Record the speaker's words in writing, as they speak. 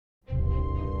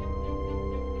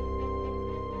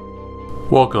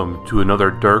Welcome to another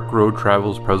Dark Road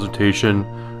Travels presentation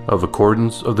of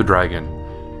Accordants of the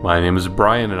Dragon. My name is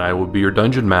Brian and I will be your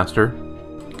dungeon master.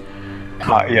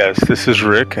 Yes, this is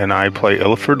Rick and I play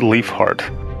Illiford Leafheart,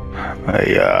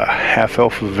 a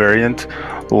half-elf variant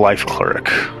life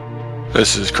cleric.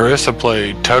 This is Chris. I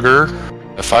play Tugger,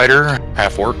 a fighter,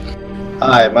 half-orc.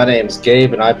 Hi, my name's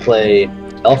Gabe and I play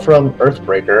Elfram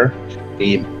Earthbreaker,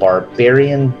 the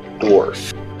barbarian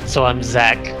dwarf. So I'm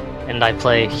Zach, and I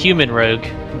play human rogue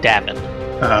Davin.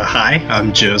 Hi,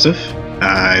 I'm Joseph.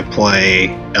 I play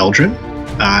Eldrin.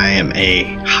 I am a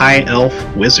high elf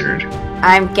wizard.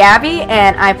 I'm Gabby,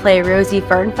 and I play Rosie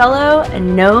Fernfellow, a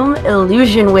gnome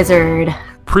illusion wizard.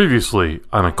 Previously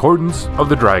on Accordants of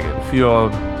the Dragon. Feel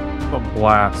a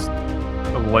blast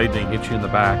of lightning hit you in the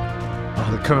back.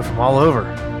 Oh, they're coming from all over.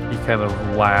 He kind of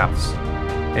laughs,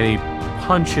 and he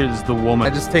punches the woman. I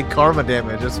just take karma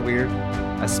damage. It's weird.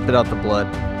 I spit out the blood.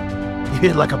 You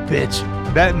hit like a bitch.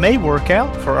 That may work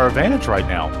out for our advantage right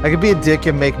now. I could be a dick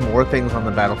and make more things on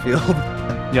the battlefield.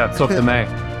 Yeah, it's up to me.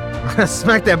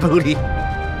 Smack that booty.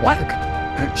 Whack.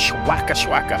 Shwacka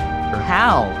shwacka.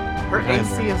 How? Her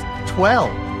AC is 12.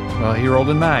 Well, he rolled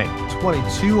a 9.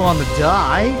 22 on the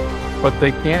die. But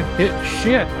they can't hit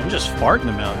shit. I'm just farting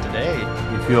them out today.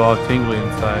 You feel all tingly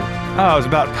inside. Oh, it was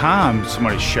about time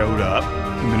somebody showed up.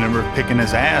 Remember picking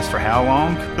his ass for how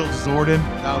long? Bill Zordon.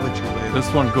 How would you live? This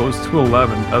one goes to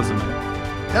 11, doesn't it?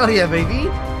 Hell yeah, baby.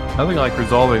 Nothing like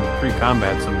resolving 3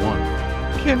 combats in one.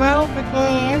 Come out,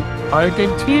 McMahon. I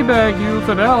can teabag you if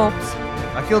it helps.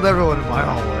 I killed everyone in my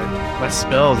hallway. My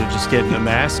spells are just getting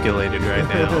emasculated right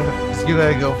now. Just you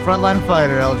gotta go frontline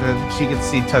fighter, Eldrin. She can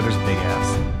see Tugger's big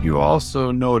ass. You also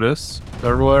notice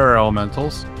several air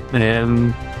elementals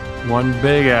and one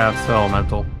big ass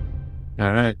elemental.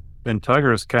 All right. And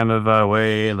Tugger's kind of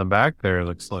way in the back there, it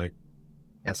looks like.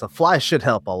 Yeah, so fly should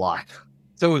help a lot.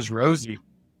 So is Rosie.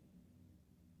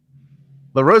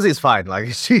 But Rosie's fine.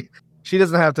 Like she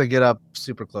doesn't have to get up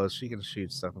super close. She can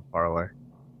shoot stuff from far away.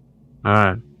 All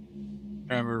right.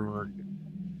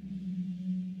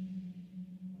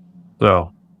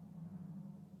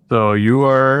 So you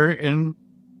are in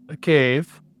a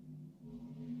cave,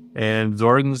 and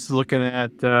Zordan's looking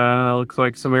at looks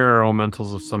like some air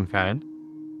elementals of some kind.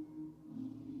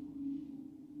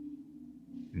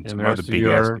 And the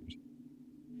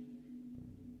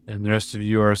rest of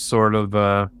you are sort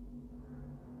of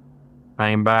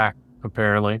hanging back,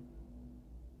 apparently.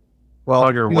 Well,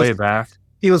 Tugger way back.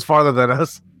 He was farther than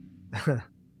us.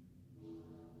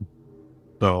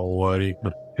 So what do you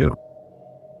do?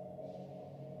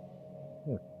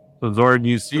 So Zordan,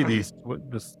 you see this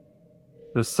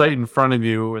sight in front of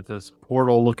you with this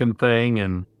portal-looking thing,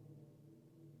 and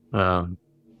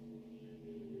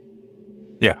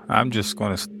Yeah, I'm just going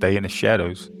to stay in the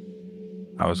shadows.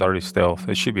 I was already stealth.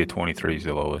 It should be a 23 is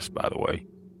the lowest, by the way.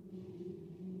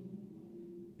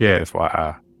 Yeah,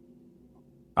 FYI.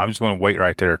 I'm just going to wait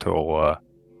right there till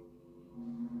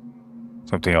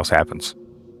something else happens.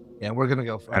 Yeah, we're gonna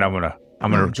go. And I'm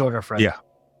gonna join our friend. Yeah,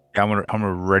 I'm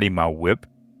gonna ready my whip.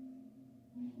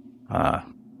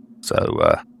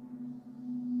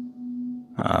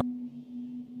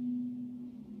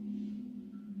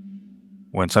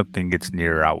 When something gets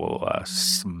near, I will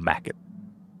smack it.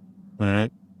 all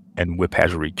right. And whip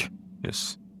has reach,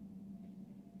 just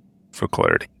for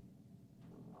clarity.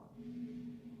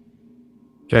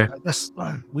 Okay.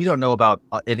 We don't know about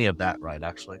any of that, right?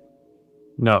 Actually.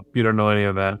 No, you don't know any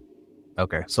of that.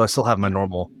 Okay, so I still have my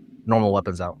normal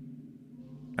weapons out.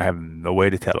 I have no way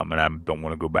to tell them, and I don't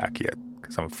want to go back yet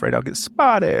because I'm afraid I'll get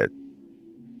spotted.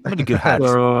 I'm gonna get hats.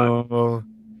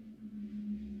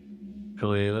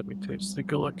 Actually, let me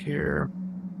take a look here.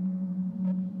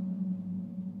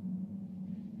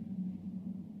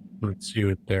 Let's see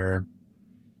what they're.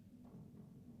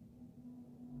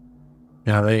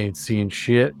 Yeah, they ain't seeing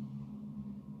shit.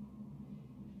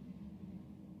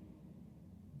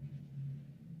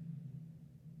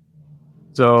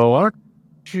 So why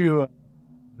don't you,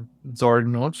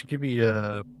 Zordan, why don't you give me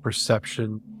a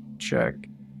perception check?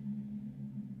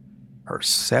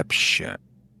 Perception.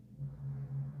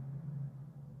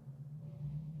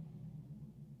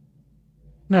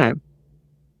 All right.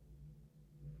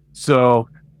 So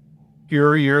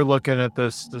you're looking at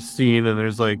the scene, and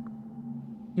there's like,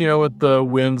 with the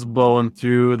winds blowing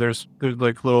through, there's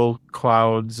like little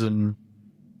clouds and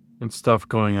stuff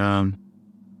going on.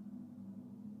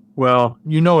 Well,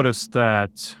 you notice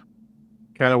that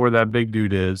kind of where that big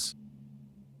dude is,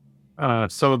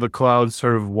 some of the clouds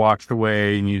sort of washed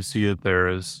away, and you see that there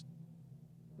is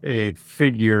a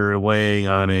figure laying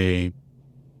on a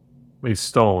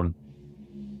stone.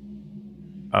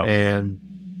 Oh. And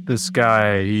this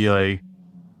guy, he like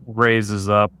raises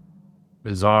up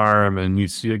his arm, and you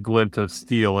see a glint of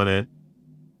steel in it,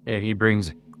 and he brings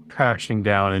it crashing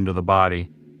down into the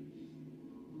body.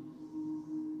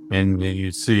 And then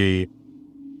you see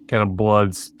kind of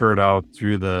blood spurt out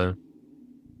through the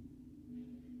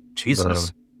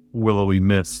Jesus. willowy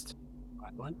mist.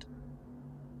 What?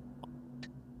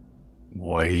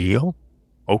 Well,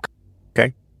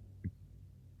 okay.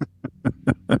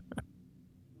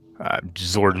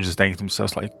 Zordon just thinking to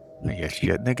himself, like, I guess you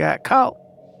shouldn't have got caught.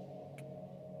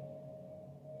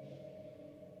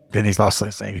 Then he's also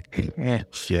saying,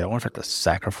 shit, I wonder if the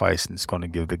sacrifice is going to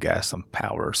give the guy some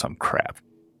power or some crap.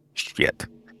 Shit.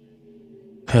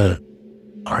 All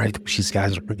right, these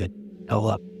guys are pretty good. Hell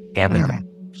up. Damn it.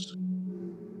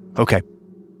 Okay.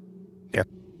 Yeah,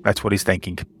 that's what he's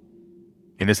thinking.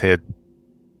 In his head.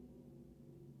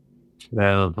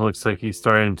 That looks like he's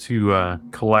starting to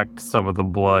collect some of the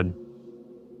blood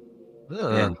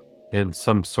in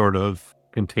some sort of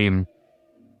container.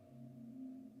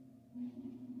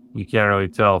 You can't really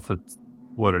tell if it's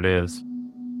what it is.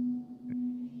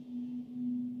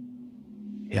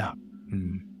 Yeah.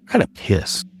 Kind of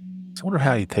pissed. I wonder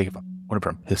how you take it. Whenever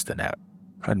I'm pissed in that.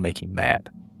 Trying to make him mad.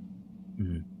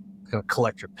 Gonna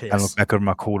collect your piss. I look back over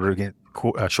my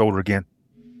shoulder again.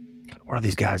 Where are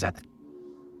these guys at?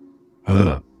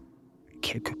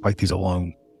 Can't fight these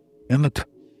alone. Damn it.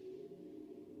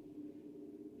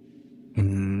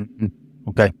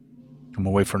 Okay. I'm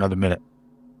gonna wait for another minute.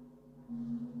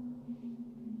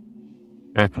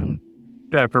 Yeah,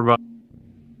 for about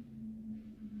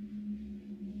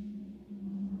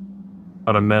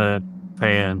a minute,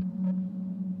 and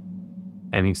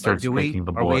he starts making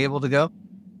the blood. Are we able to go?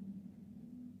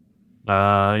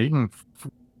 You can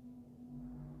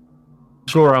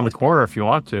go around the corner if you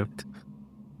want to.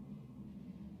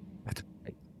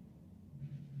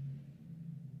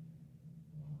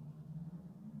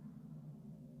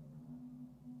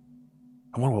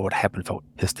 I wonder what would happen if I was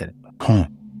pissed at it.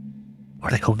 Where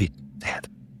the hell did that?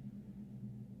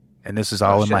 And this is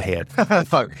all in my head.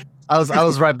 Fuck. I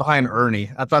was right behind Ernie.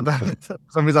 I thought that for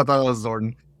some reason I thought it was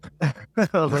Zordon. I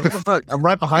was like, what the fuck? I'm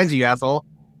right behind you, asshole.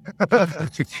 Are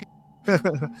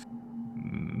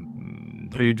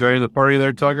you joining the party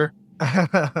there, Tugger?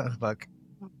 Fuck.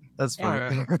 That's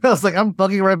funny. I was like, I'm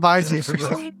fucking right behind you.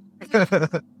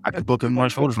 I could look at my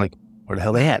shoulders like, where the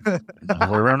hell they at?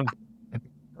 All around them.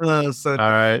 All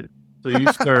right. So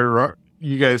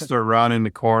you guys start rounding the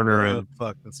corner,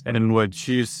 and what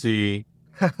you see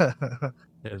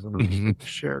is,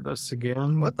 share this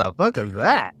again. What the fuck is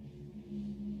that?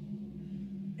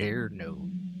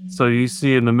 So you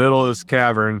see in the middle of this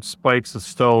cavern, spikes of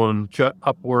stone jut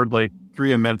upward like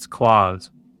three immense claws.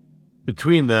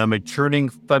 Between them, a churning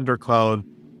thundercloud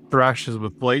thrashes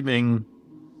with lightning,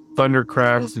 thunder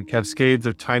cracks, and cascades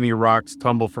of tiny rocks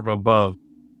tumble from above.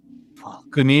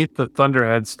 Beneath the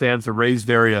thunderhead stands a raised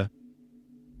area,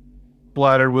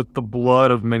 splattered with the blood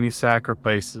of many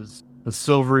sacrifices. A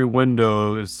silvery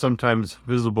window is sometimes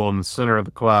visible in the center of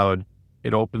the cloud.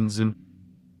 It opens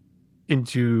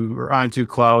onto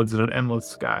clouds in an endless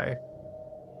sky.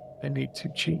 I need to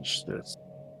change this.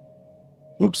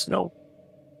 Oops, no.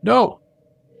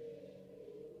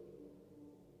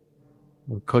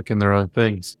 We're clicking the wrong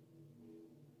things.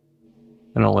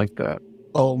 I don't like that.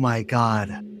 Oh my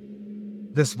god.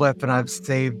 This weapon I've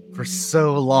saved for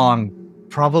so long,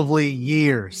 probably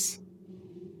years.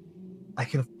 I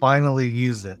can finally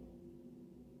use it.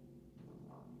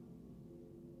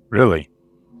 Really?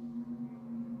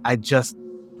 I just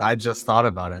thought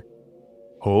about it.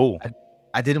 Oh.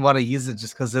 I didn't want to use it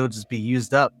just because it would just be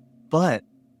used up. But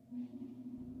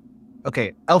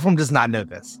okay, Elfram does not know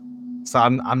this, so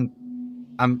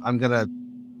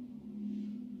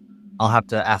I'll have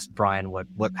to ask Brian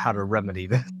how to remedy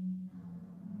this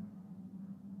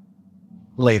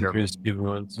later. Would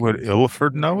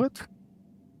Illiford know it?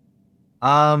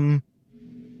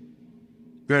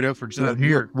 Good, Ilford's not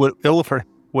here.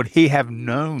 Would he have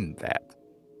known that?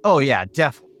 Oh yeah,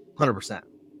 definitely, 100%. I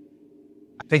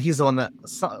think he's the one that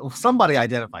somebody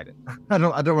identified it. I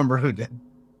don't remember who did.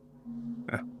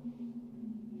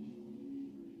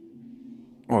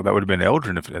 Well, that would have been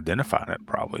Eldrin if identifying it,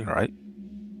 probably, right?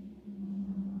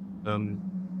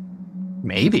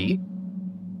 Maybe.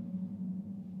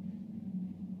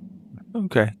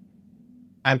 Okay.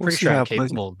 I'm We'll pretty see sure how I'm it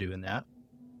plays. capable of doing that.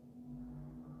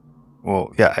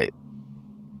 Well, yeah,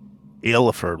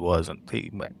 Illiford wasn't.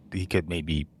 He could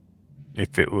maybe,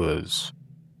 if it was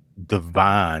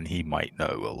divine, he might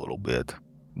know a little bit,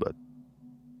 but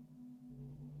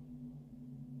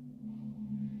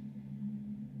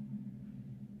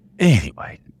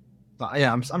anyway.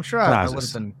 Yeah, I'm sure I would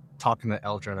have been talking to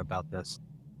Eldrin about this.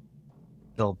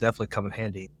 It'll definitely come in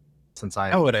handy since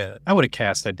I would have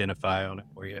cast Identify on it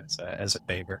for you as a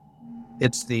favor.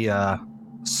 It's the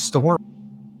storm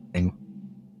thing.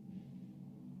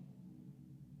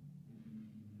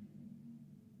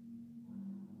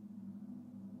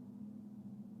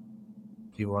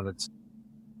 If you wanted to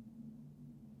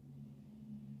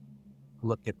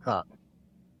look it up.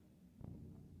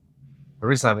 The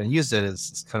reason I haven't used it is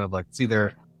it's kind of like it's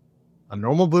either a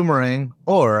normal boomerang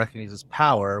or I can use its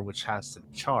power, which has to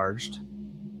be charged.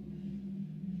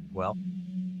 Well,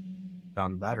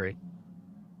 found the battery.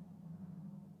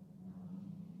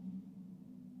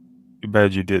 Too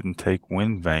bad you didn't take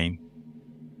Wind Vane,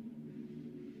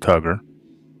 Tugger.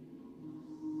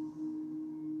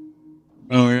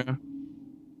 Oh yeah.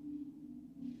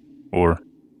 Or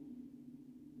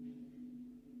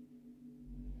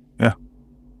yeah.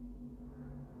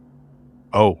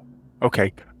 Oh,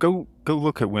 okay. Go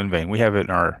look at Wind Vane. We have it in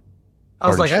our. I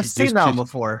was like, I've Just- seen that one just-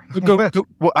 before. Go.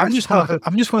 Well, I'm just want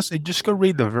to say, just go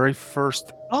read the very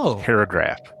first Oh,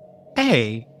 paragraph.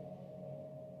 hey.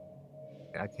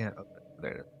 I can't open it.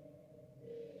 There it is.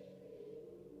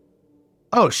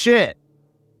 Oh, shit.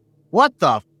 What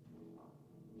the?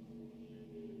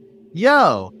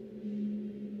 Yo.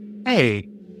 Hey.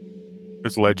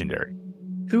 It's legendary.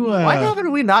 Who? Why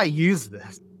haven't we not used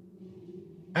this?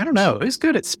 I don't know. Who's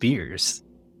good at spears?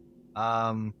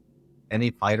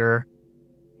 Any fighter?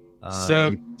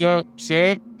 Don't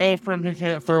shit. Ephraim, you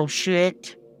can't throw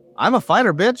shit. I'm a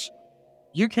fighter, bitch.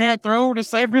 You can't throw to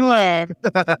save your life.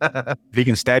 If he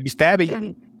can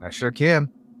stabby. I sure can.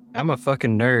 I'm a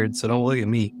fucking nerd, so don't look at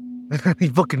me.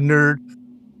 You fucking nerd.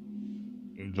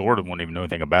 Zordon won't even know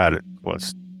anything about it.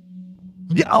 Plus,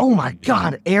 Yeah, oh my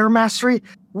god, air mastery.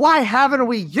 Why haven't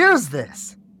we used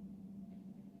this?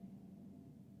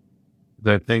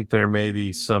 I think there may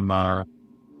be some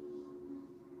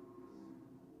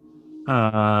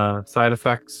side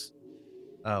effects.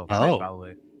 Oh, Oh.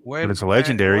 probably. but it's a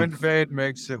legendary. Wind Vane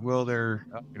makes it will there.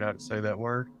 I don't know how to say that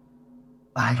word.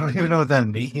 I don't even know what that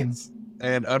means.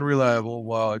 And unreliable.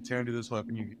 While attending to this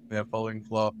weapon, you get that following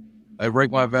flaw. I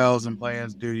break my vows and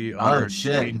plans duty. Oh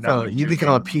shit! You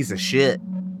become a piece of shit.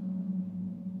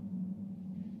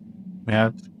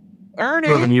 Yeah, Earn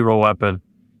it's an it. evil weapon.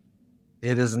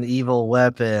 It is an evil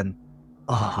weapon.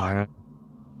 Oh, Alright.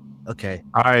 okay.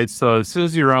 Alright, so as soon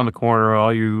as you're around the corner,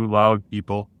 all you loud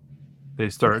people, they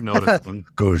start noticing.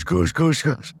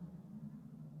 Gosh.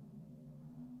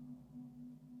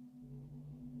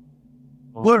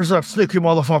 Where's that sneaky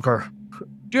motherfucker?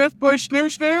 Just push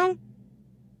snooze down.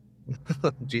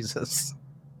 Jesus.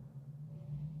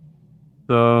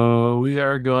 So we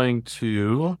are going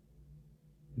to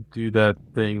do that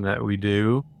thing that we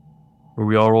do where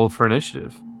we all roll for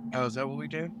initiative. Oh, is that what we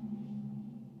do?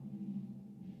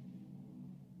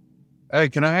 Hey,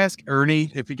 can I ask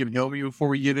Ernie if he can help me before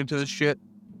we get into this shit?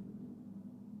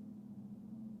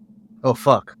 Oh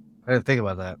fuck! I didn't think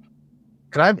about that.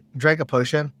 Can I drink a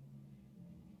potion?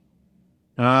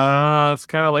 It's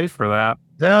kind of late for that.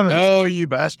 Damn it! Oh, you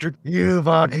bastard. You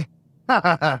body.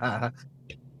 I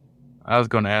was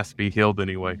going to ask to be healed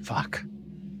anyway. Fuck.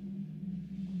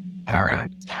 All right.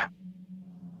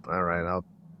 All right, I'll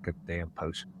get the damn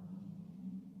potion.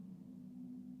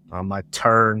 On my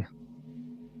turn.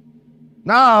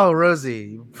 No, Rosie,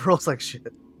 you rolls like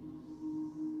shit.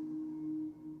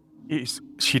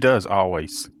 She does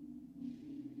always.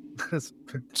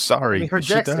 Sorry, I mean, her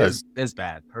she dex does. is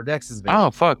bad. Her dex is bad.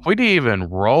 Oh, fuck. We didn't even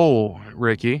roll,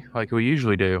 Ricky, like we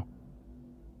usually do.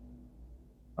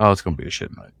 Oh, it's going to be a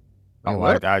shit night. Oh,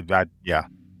 what? Yeah. What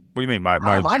do you mean? My Am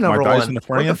I my number dice one? in the What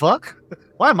front the end? fuck?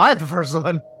 Why am I the first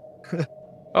one?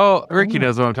 Oh, Ricky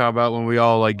knows what I'm talking about when we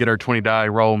all like get our 20 die,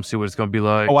 roll them, see what it's going to be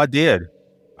like. Oh, I did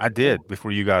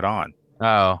before you got on.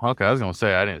 Oh, okay. I was going to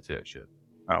say, I didn't see that shit.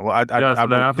 Well, I Yeah, so that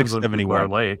rolled happens when people are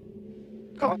 671. late.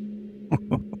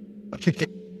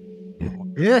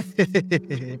 Yeah.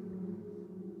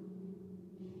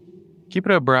 Keep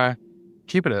it up, Bri.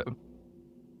 Keep it up.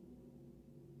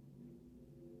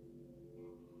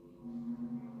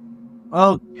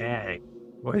 Okay.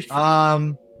 All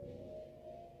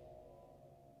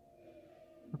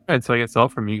right, so I guess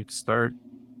from you to start.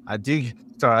 I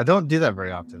don't do that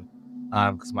very often.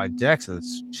 Because my dex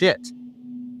is shit.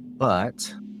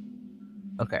 But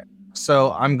okay.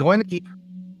 So I'm going to keep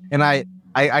and I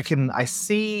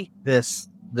see this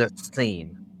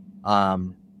scene.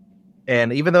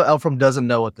 And even though Elfram doesn't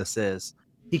know what this is,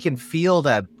 he can feel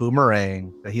that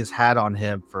boomerang that he's had on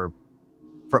him for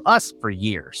us for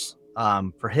years.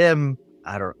 For him,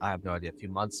 I have no idea, a few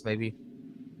months maybe.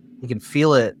 He can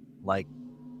feel it, like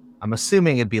I'm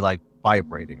assuming it'd be like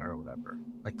vibrating or whatever.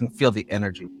 I can feel the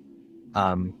energy.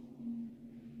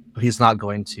 but he's not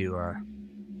going to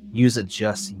use it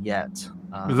just yet.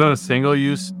 Is that a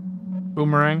single-use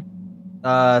boomerang?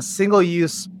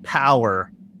 Single-use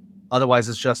power. Otherwise,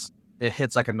 it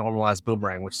hits like a normalized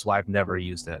boomerang, which is why I've never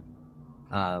used it.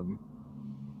 Because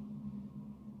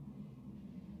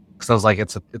I was like,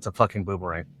 it's a fucking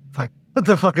boomerang. Like, what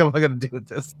the fuck am I gonna do with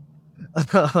this?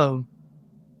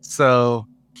 So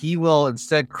he will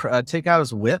instead take out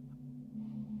his whip,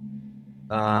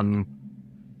 and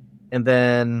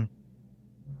then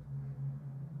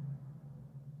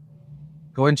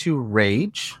go into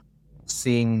rage,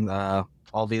 seeing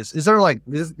all these. Is there like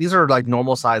these are like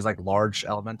normal size, like large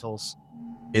elementals,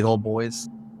 big old boys?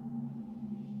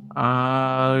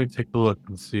 Let me take a look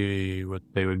and see what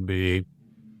they would be.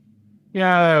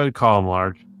 Yeah, I would call them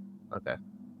large. Okay.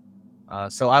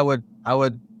 So I would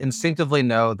instinctively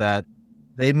know that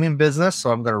they mean business,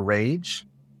 so I'm gonna rage.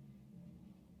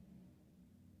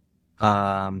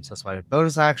 So that's my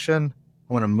bonus action.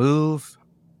 I want to move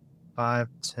 5,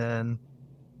 10,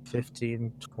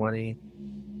 15, 20,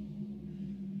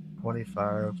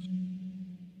 25,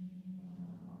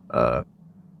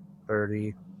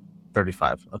 30,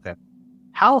 35. Okay.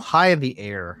 How high in the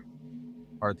air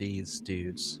are these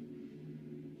dudes?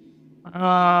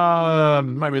 I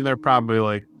mean, they're probably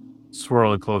like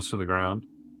swirling close to the ground.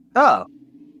 Oh.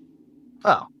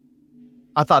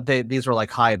 I thought these were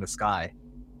like high in the sky.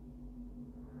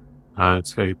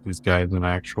 Let's say these guys in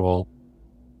actual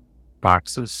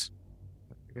boxes.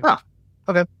 Oh,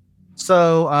 okay.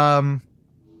 So,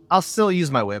 I'll still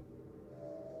use my whip.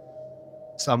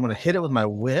 So I'm gonna hit it with my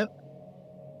whip.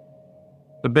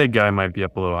 The big guy might be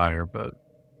up a little higher, but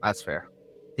that's fair.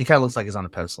 He kind of looks like he's on a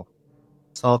pedestal.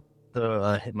 So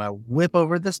I'll hit my whip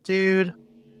over this dude.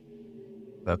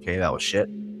 Okay, that was shit.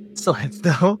 Still hits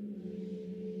though.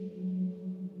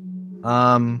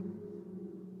 And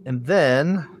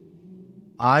then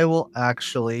I will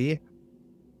actually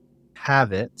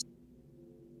have it.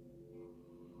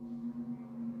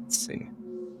 Let's see.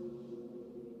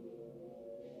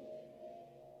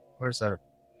 Where's that?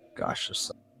 Gosh, there's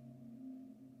some.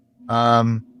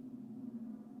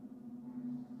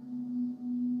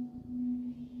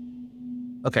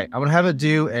 Okay, I'm gonna have it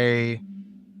do a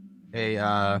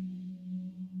air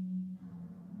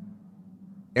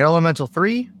elemental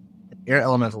 3, air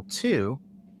elemental 2,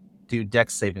 do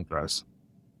dex saving throws.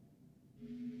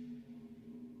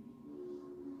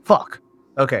 Fuck.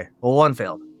 Okay, well, one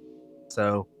failed,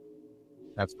 so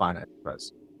that's fine, I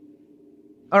suppose.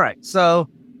 All right, so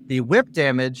the whip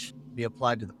damage be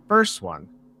applied to the first one.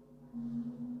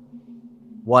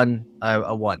 A 1. I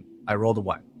rolled a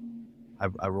 1. I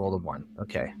rolled a 1.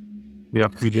 Okay.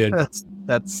 Yep, we did.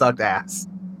 That sucked ass.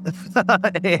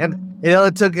 And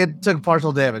it took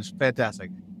partial damage. Fantastic.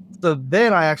 So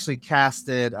then I actually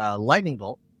casted lightning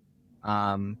bolt.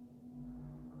 My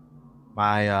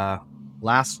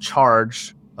last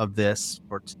charge of this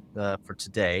for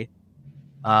today,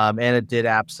 and it did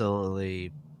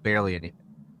absolutely barely anything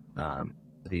to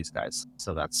these guys.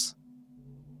 So that's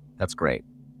great.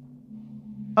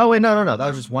 Oh wait, no, that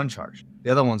was just one charge.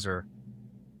 The other ones are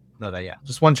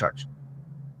just one charge.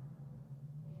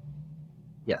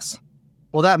 Yes.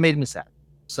 Well, that made me sad.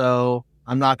 So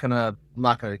I'm not gonna.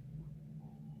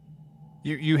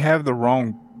 You have the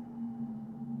wrong.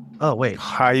 Oh wait.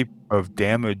 Type of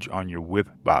damage on your whip,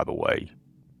 by the way.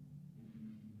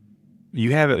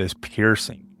 You have it as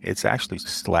piercing. It's actually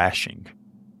slashing.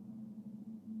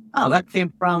 Oh, that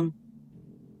came from.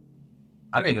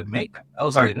 I didn't even make that. That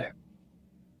was already there.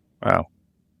 Wow.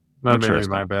 That may be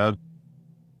my bad.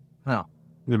 No.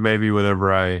 It may be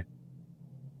whatever I.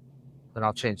 Then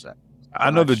I'll change that.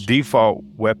 I know the default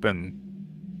weapon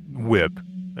whip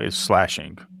is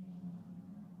slashing.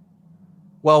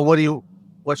 Well,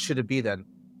 what should it be then?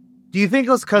 Do you think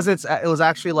it was because it was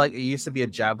actually like it used to be a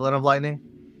javelin of lightning?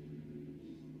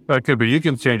 That could be. You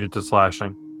can change it to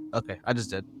slashing. Okay, I just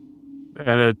did.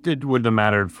 And it wouldn't have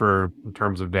mattered in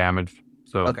terms of damage.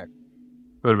 So okay, it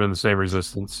would have been the same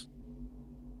resistance.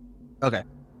 Okay.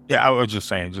 Yeah, I was just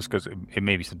saying, just because it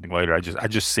may be something later. I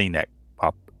just seen that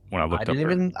pop when I looked up there.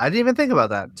 I didn't even think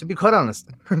about that. To be quite honest,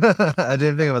 I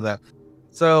didn't think about that.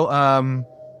 So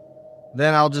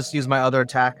then I'll just use my other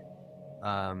attack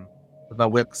with my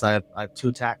whip because I have 2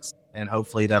 attacks, and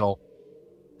hopefully that'll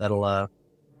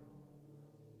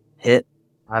hit.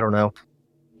 I don't know.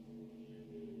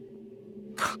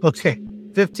 Okay,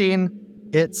 15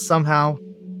 hits somehow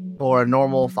for a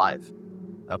normal 5.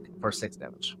 Okay, for 6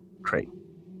 damage. Great.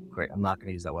 I'm not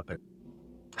gonna use that weapon.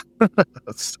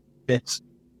 Bitch.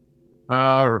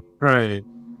 All right.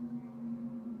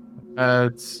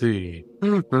 Let's see.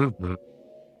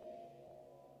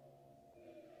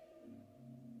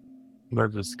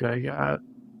 What this guy got?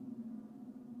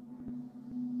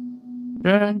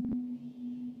 Okay.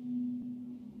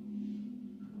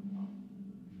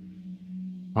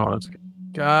 Oh, this guy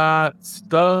got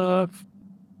stuff.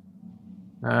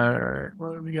 Alright,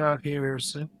 what do we got here?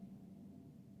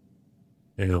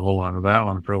 Yeah, hold on to that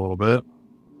one for a little bit.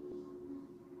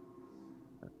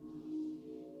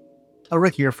 Oh,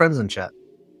 Ricky, your friend's in chat.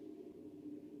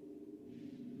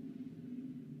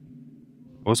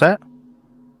 What was that?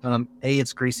 Hey,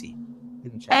 it's Greasy.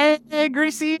 In chat. Hey,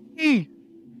 Greasy!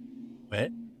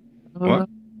 What? What?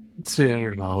 Let's see.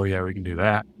 Oh, yeah, we can do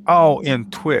that. Oh, in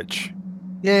Twitch.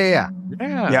 Yeah.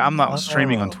 Yeah, I'm not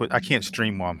streaming on Twitch. I can't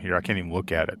stream while I'm here. I can't even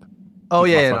look at it. Oh,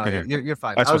 With my yeah, no, fucking- you're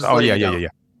fine. That's I was what, just oh, letting yeah, you yeah, know. yeah,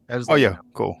 I was yeah. Oh, letting yeah, you know.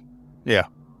 cool. Yeah.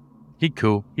 He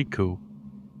cool.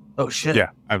 Oh, shit. Yeah,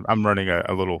 I'm running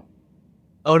a little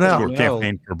Oh, no. little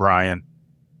campaign for Brian.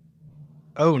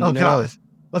 Oh, no. God.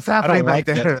 What's I happening don't like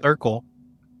back there? that circle.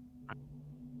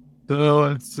 So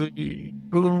let's see.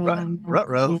 Boom,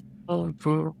 Ruh-roh. boom, boom,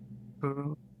 boom,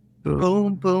 boom.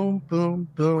 Boom, boom, boom,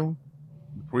 boom.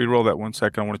 Before we roll that 1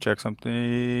 second, I want to check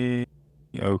something.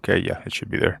 Okay, yeah, it should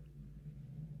be there.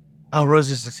 Oh,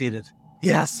 Rosie succeeded.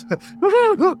 Yes.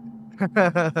 Oh,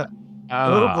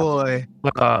 boy.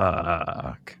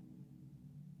 Fuck.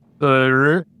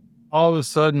 So all of a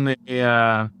sudden,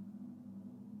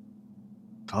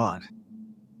 God.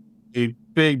 a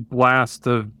big blast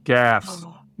of gas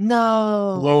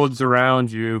No. loads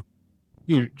around you.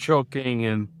 You're choking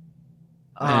and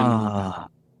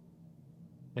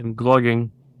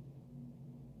glugging.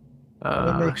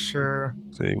 Let me make sure.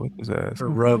 See, what is that? Her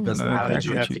robe doesn't How have did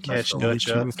you have to catch Dutch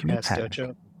up? Cast Dutch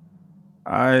up?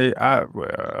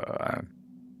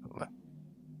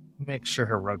 Make sure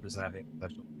her robe doesn't have anything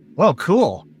special. Whoa,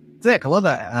 cool. Sick. I love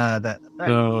that.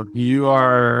 So you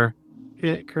are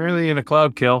currently in a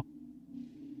cloud kill.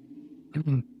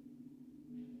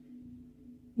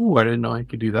 Ooh, I didn't know I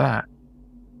could do that.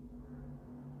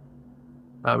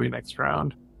 That'll be next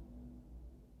round.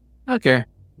 Okay,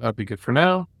 that'll be good for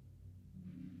now.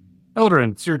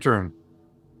 Eldrin, it's your turn.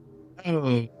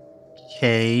 Okay.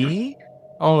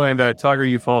 Oh, and Tugger,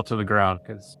 you fall to the ground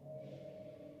because.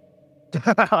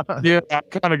 Yeah, I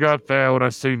kind of got that when I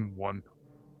seen one.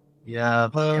 Yeah.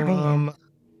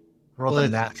 Roll the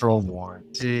natural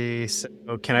one. See, so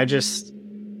can I just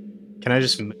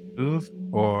move,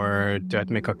 or do I have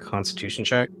to make a Constitution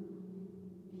check?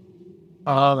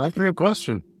 That's a good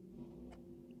question.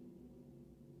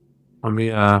 Let me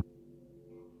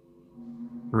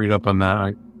read up on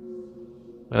that.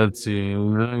 Let's see.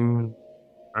 All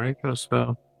right, go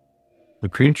spell. The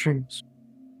creatures.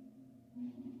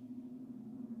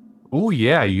 Oh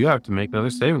yeah, you have to make another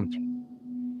saving.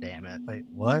 Damn it! Wait,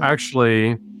 what?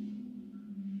 Actually,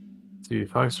 let's see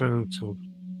if I start to.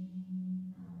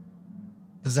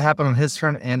 Does it happen on his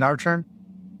turn and our turn?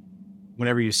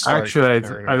 Whenever you start. Actually, your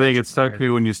turn, I think it's technically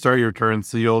when you start your turn,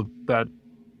 so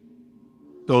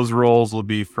those rolls will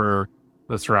be for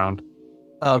this round.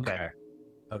 Okay.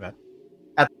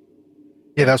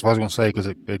 Yeah, that's what I was going to say, because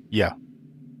yeah.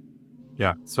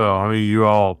 Yeah, so, I mean, you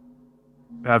all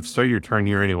have to start your turn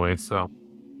here anyway, so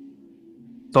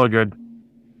it's all good.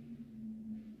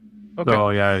 Okay. So,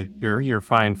 yeah, you're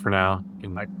fine for now. You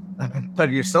can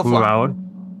But you're still move flying. out.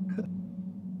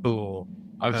 Cool.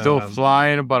 I'm still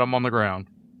flying, but I'm on the ground.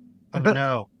 Oh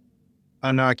no!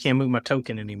 Oh no! I can't move my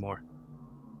token anymore.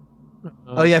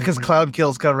 Oh, yeah, because Cloud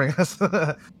Kill's covering us.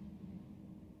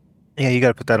 Yeah, you got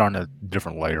to put that on a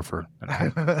different layer for.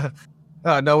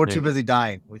 Oh, no, we're too busy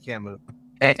dying. We can't move.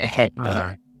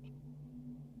 Alright.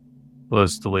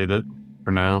 Let's delete it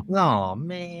for now. Oh,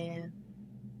 man.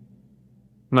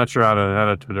 I'm not sure how to add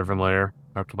it to a different layer.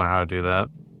 I have to learn how to do that.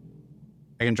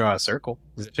 I can draw a circle.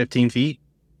 Is it 15 feet?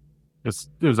 It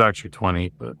was actually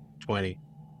 20, but 20.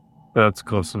 that's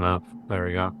close enough. There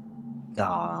we go.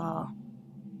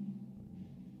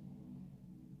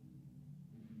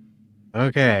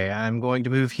 Okay, I'm going to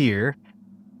move here.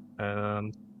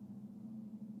 And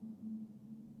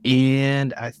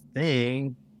I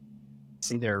think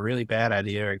it's either a really bad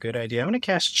idea or a good idea. I'm going to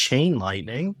cast Chain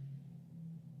Lightning.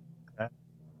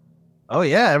 Oh,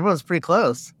 yeah, everyone's pretty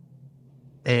close.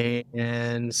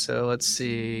 And so let's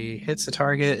see. Hits the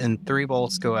target and 3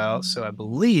 bolts go out. So I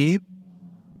believe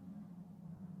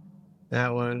that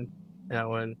one.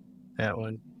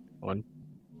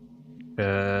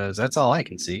 Because that's all I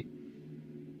can see.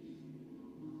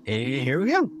 And here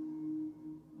we go.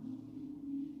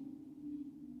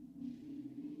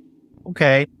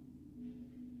 Okay.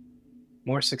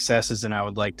 More successes than I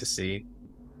would like to see.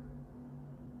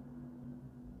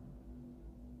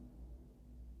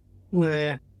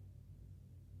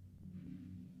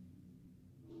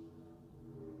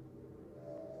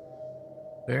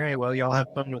 All right, well, y'all have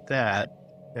fun with that.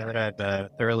 Now that I've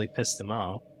thoroughly pissed them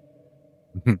off.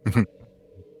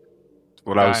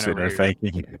 What I was Kinda sitting there rude.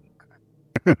 thinking.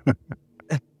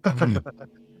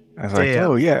 I was like,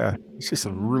 Damn. oh yeah, it's just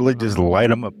really just light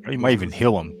them up. You might even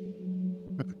heal them.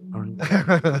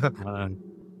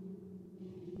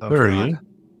 Oh, 30. God.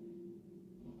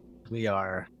 We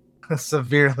are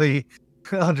severely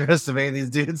underestimating these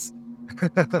dudes.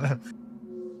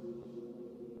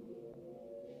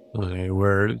 Okay,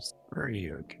 where are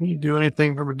you? Can you do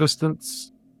anything from a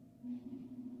distance?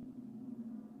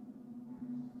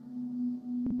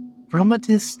 From a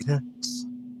distance.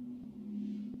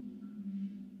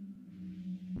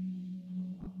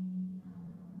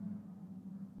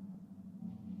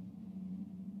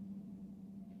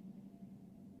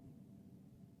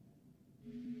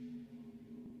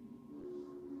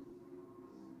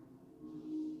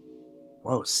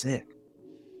 Whoa, sick.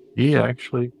 He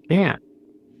actually can't.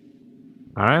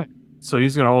 All right. So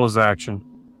he's going to hold his action.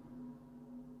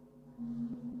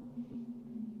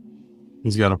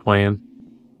 He's got a plan.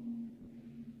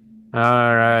 All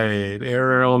right.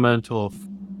 Air Elemental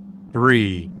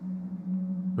 3,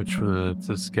 which was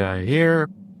this guy here.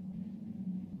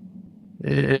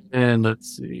 And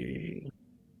let's see.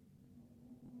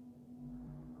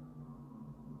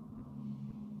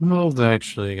 Who's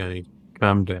actually going to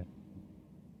come down?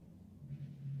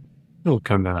 He'll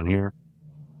come down here.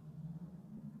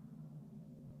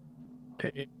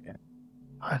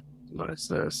 What is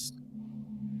this?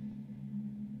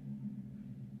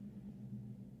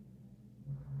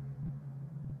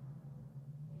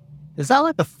 Is that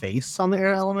like a face on the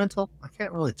air elemental? I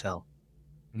can't really tell.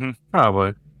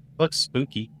 Probably. Looks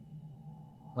spooky.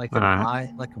 Like an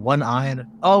eye, like one eye, and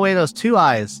oh wait, those two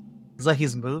eyes. It's like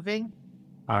he's moving.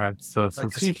 All right. So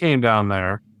since he came down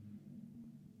there,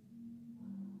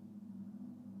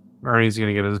 Ernie's going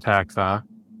to get his attacks off.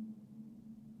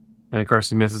 And of course,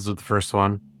 he misses with the first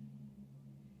one.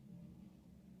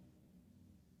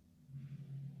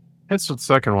 Hits with the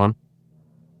second one.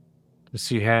 Does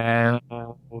he have...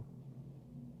 Oh,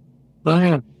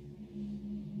 yeah.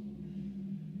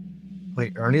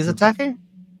 Wait, Ernie's attacking?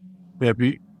 Yeah,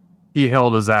 he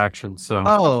held his action, so...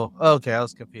 Oh, okay, I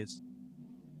was confused.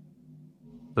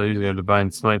 So he's going to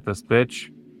Divine Smite this bitch.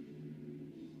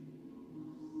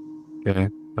 Okay,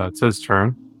 that's his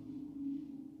turn.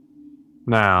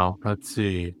 Now, let's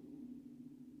see.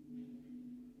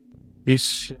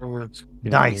 He's...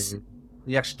 Nice.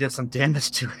 You actually did some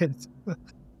damage to it.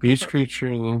 Each creature...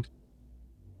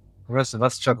 The rest of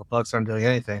us chucklefucks aren't doing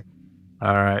anything.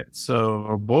 All right,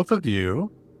 so both of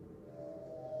you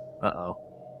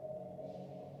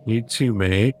need to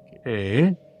make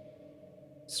a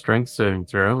strength saving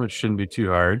throw, which shouldn't be too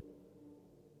hard.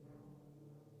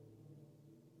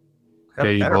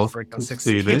 Okay, you both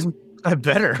succeeded. I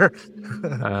better.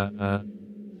 I'd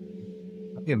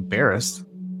be embarrassed.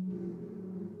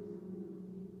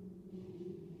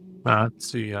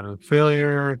 Let's see, on a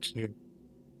failure to...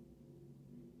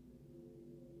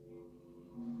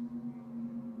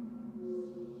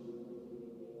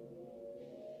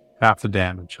 half the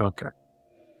damage, okay.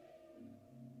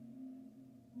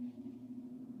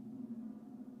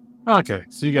 Okay,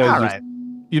 so you guys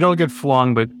you don't get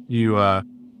flung, but you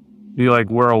like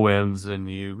whirlwinds and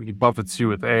he buffets you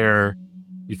with air.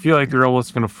 You feel like you're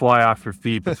almost gonna fly off your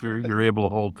feet, but you're able to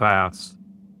hold fast.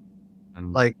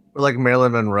 And Like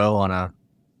Marilyn Monroe on a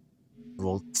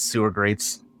little sewer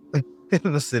grates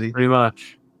in the city. pretty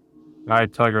much. All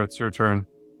right, Tugger, it's your turn.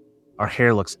 Our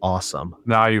hair looks awesome.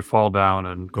 Now you fall down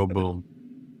and go boom.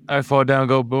 I fall down,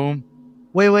 go boom.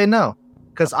 Wait, no,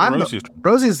 because Rosie's-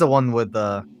 Rosie's the one with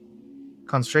the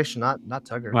concentration, not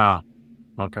Tugger. Wow.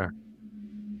 Okay.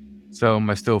 So am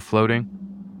I still floating?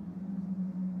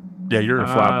 Yeah, you're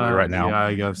flying right now. Yeah,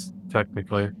 I guess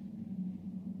technically.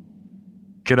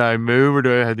 Can I move or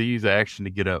do I have to use action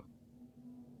to get up?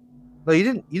 No, you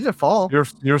didn't fall.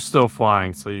 You're still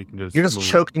flying, so you can just You're just move.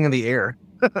 choking in the air.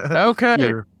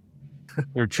 Okay.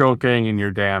 You're choking and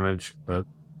you're damaged, but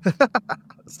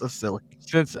so silly.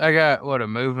 Since I got a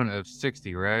movement of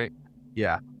 60, right?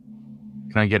 Yeah.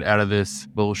 Can I get out of this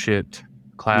bullshit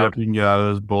cloud? Yep, you can get out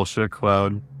of this bullshit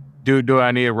cloud. Do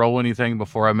I need to roll anything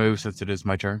before I move since it is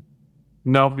my turn?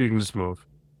 Nope, you can just move.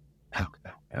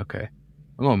 Okay.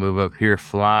 I'm gonna move up here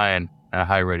flying at a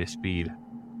high rate of speed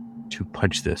to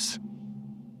punch this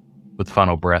with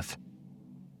final breath.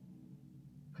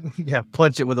 Yeah,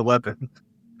 punch it with a weapon.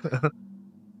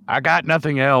 I got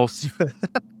nothing else.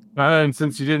 And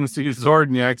since you didn't see the sword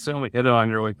and you accidentally hit it on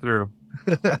your way through.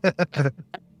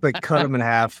 Like cut him in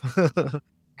half.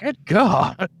 Good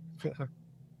God.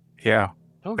 Yeah.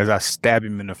 As I stab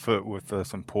him in the foot with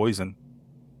some poison.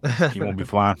 He won't be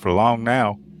flying for long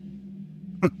now.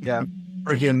 Yeah.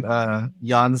 Freaking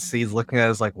Jan sees looking at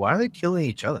us like, why are they killing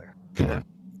each other?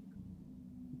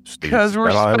 Because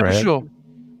we're special.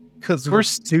 Because we're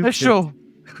special.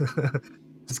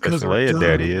 Just because Special ed,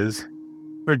 Daddy is.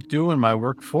 We're doing my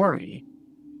work for me.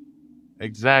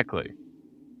 Exactly.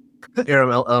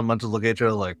 Elemental look at each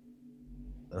other like.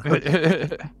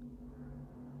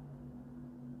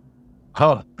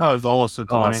 Oh, that was almost a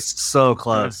 20. So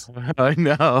close. I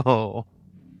know.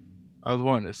 I was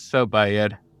wanting it so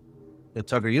bad. Yeah,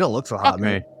 Tucker, you don't look so hot,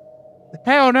 man.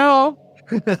 Hell no.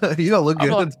 You don't look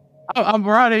good. I'm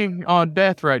riding on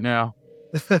death right now.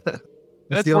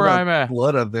 That's where I'm at.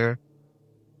 Blood up there.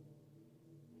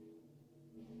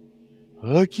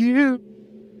 Look you.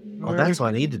 Oh, that's what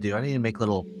I need to do. I need to make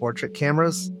little portrait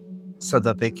cameras so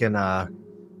that they can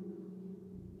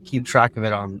keep track of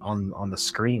it on the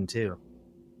screen too.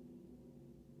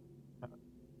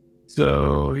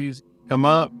 So he's come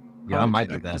up. Yeah, I might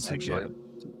do that actually.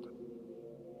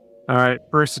 All right,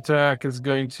 first attack is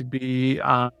going to be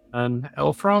on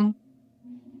Elfram.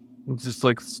 It's just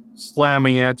like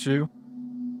slamming at you.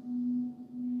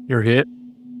 You're hit.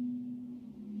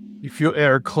 You feel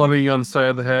air clubbing you on the side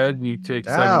of the head, and you take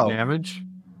 7 damage.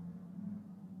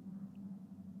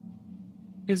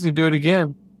 He's gonna do it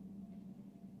again.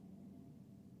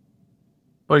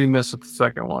 Oh, you missed with the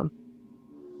second one.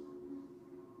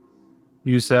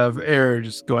 You just have air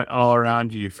just going all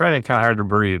around you. You're finding it kind of hard to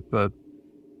breathe, but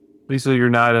at least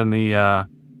you're not in the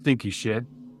stinky shit.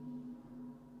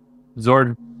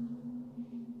 Zord.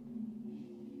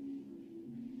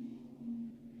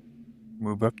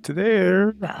 Move up to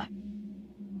there.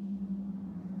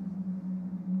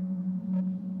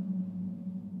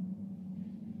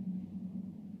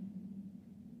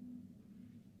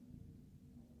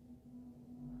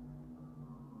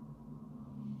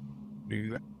 Do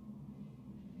that.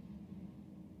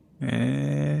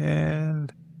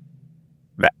 And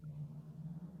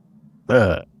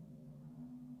that.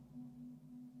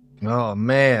 Oh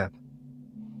man.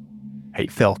 He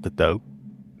felt it though.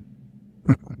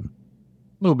 A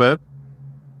little bit.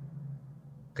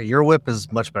 Okay, your whip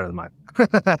is much better than mine.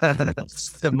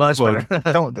 Much Well,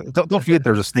 better. don't forget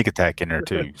there's a sneak attack in there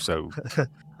too. So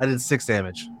I did 6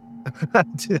 damage.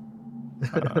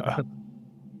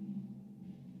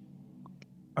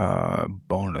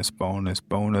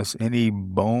 Bonus. Any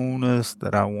bonus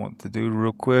that I want to do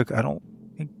real quick? I don't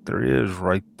think there is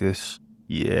right this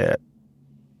yet.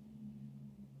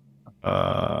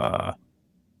 No.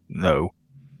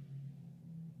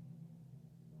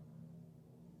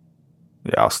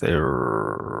 Yeah, I'll stay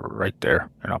right there,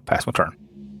 and I'll pass my turn.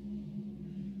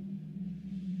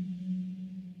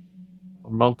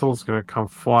 Elemental's gonna come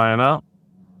flying up.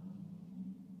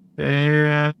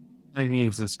 And I think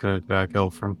he's just gonna attack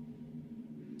Elfram.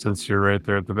 Since you're right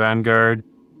there at the vanguard.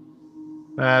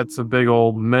 That's a big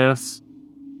old miss.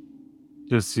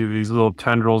 Just see these little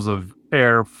tendrils of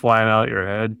air flying out your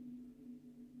head.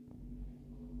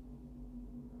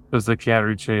 Because they can't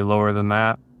reach any lower than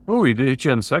that. Oh, he did hit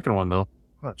you on the second one, though.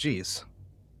 Oh, jeez.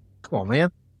 Come on,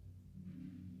 man.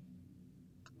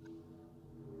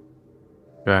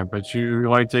 Okay, but you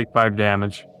only take 5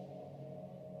 damage.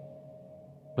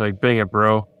 Like, bang it,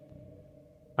 bro.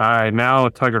 Alright, now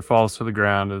Tugger falls to the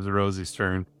ground as Rosie's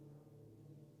turn.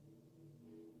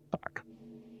 Fuck.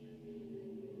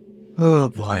 Oh,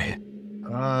 boy.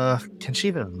 Can she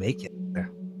even make it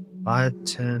there? 5,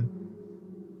 10,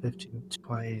 15,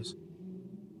 20.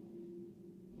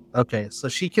 Okay, so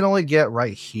she can only get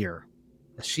right here.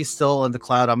 Is she still in the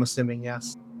cloud, I'm assuming,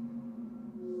 yes?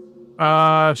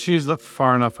 She's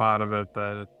far enough out of it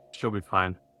that she'll be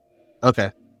fine.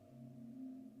 Okay.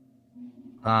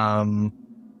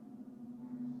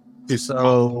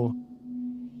 So...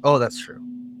 Oh, that's true.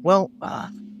 Well,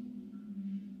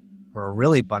 we're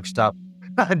really bunched up.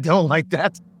 I don't like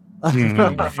that.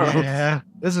 Yeah,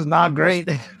 this is not great.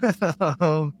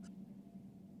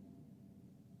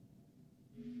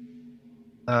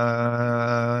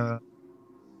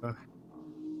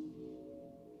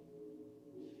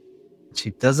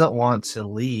 She doesn't want to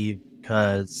leave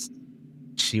because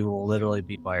she will literally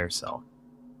be by herself.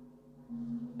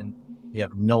 And you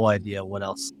have no idea what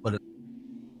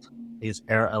these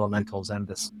air elementals and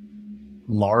this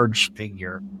large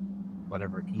figure,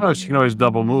 whatever. She can always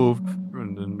double move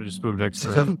and then just move next to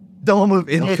her. Double move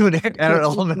into an air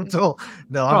elemental.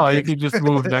 No, you can just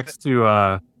move next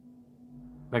to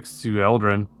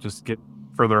Eldrin. Just get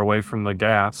further away from the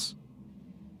gas.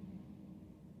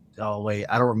 Oh wait,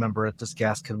 I don't remember if this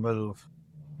gas can move.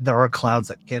 There are clouds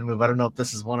that can move. I don't know if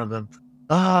this is one of them.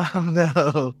 Oh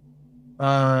no.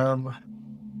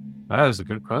 That is a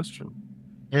good question.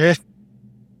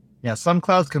 Yeah, some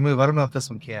clouds can move. I don't know if this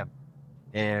one can.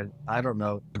 And I don't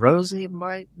know. Rosie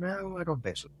might know. I don't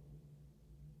think so.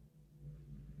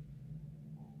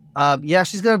 Yeah,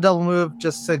 she's gonna double move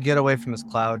just to get away from this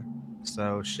cloud.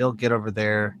 So she'll get over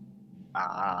there,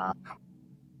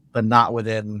 but not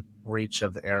within reach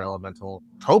of the air elemental.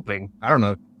 Hoping. I don't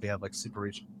know if they have like super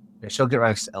reach. Yeah, she'll get right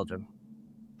next to Eldrin.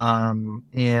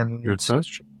 And Good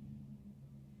sense.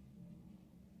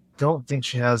 don't think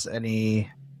she has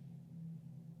any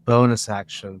bonus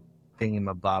action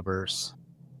thingamabobbers.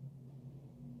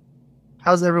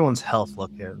 How's everyone's health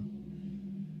looking?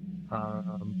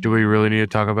 Do we really need to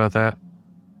talk about that?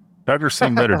 I've just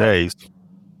seen better days.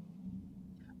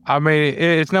 I mean,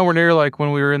 it's nowhere near like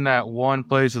when we were in that one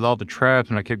place with all the traps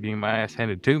and I kept getting my ass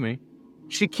handed to me.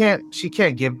 She can't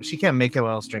make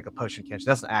anyone else drink a potion, can she?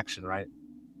 That's an action, right?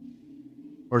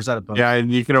 Or is that a bonus? Yeah,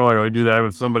 and you can only do that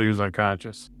with somebody who's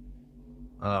unconscious.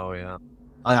 Oh yeah.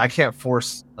 I can't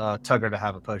force Tugger to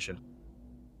have a potion.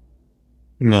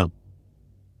 No.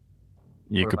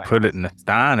 You What could if I put it in the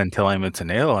stein and tell him it's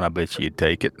an ale, and I bet you'd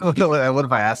take it. What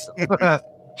if I asked him?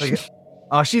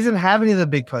 Oh, she doesn't have any of the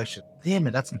big potions. Damn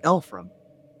it, that's an Elfram.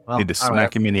 Well, Need to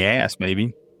smack him in the ass,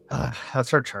 maybe. That's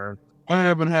her turn. I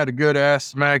haven't had a good ass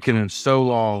smacking in so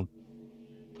long.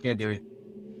 Can't do it.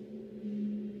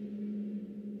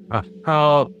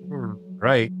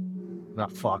 Right. Oh,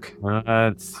 fuck.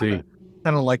 Let's see.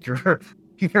 I don't like your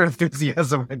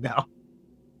enthusiasm right now.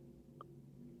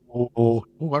 Oh,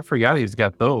 I forgot he's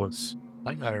got those.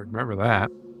 I gotta remember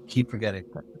that. Keep forgetting.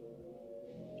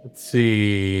 Let's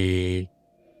see.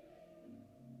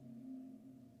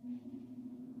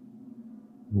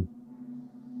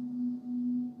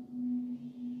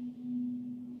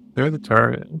 They're the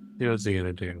target. What's he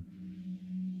gonna do?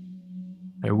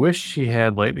 I wish she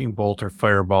had lightning bolt or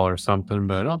fireball or something,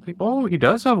 but I don't think. Oh, he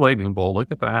does have lightning bolt.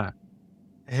 Look at that.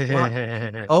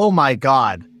 Oh my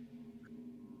god.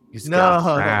 He's No.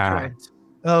 got that.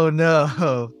 Oh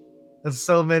no. There's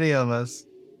so many of us.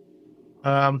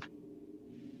 On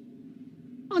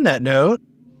that note,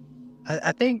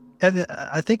 I think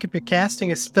if you're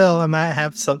casting a spell, I might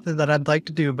have something that I'd like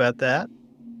to do about that.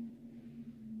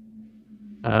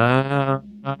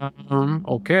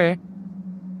 Okay.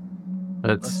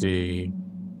 Let's see.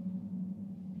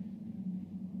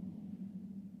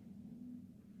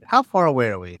 How far away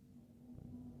are we?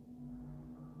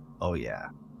 Oh yeah.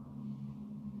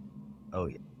 Oh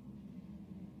yeah.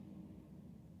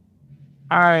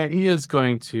 All right, he is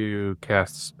going to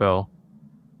cast a spell.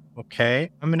 Okay,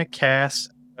 I'm going to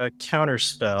cast a counter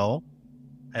spell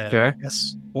at, Okay. I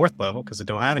guess, 4th level, because I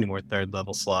don't have any more 3rd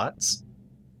level slots.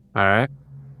 All right.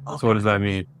 So what does that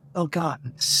mean? Oh god.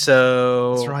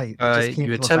 So That's right. It just came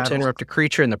you from a attempt to battle. interrupt a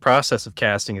creature in the process of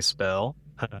casting a spell.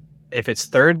 If it's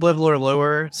 3rd level or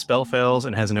lower, spell fails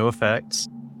and has no effects.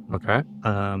 Okay.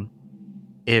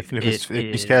 If If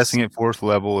he's casting at 4th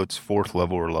level, it's 4th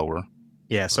level or lower.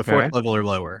 Yeah, so Okay. 4th level or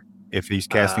lower. If he's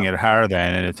casting at higher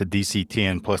than, and it's a DC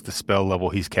 10 plus the spell level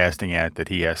he's casting at, that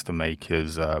he has to make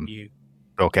his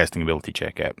spell casting ability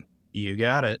check at. You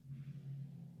got it.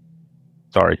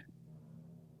 Sorry.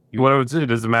 What would it?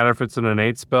 Does it matter if it's an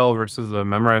innate spell versus a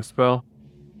memorized spell?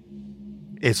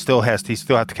 He still has to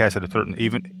cast at a certain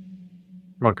even.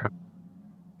 Okay.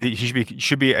 He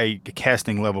should be a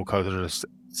casting level because there's a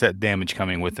set damage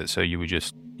coming with it. So you would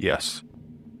just yes.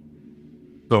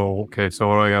 So okay. So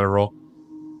what do I got to roll?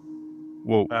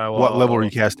 Well, what level are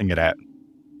you casting it at?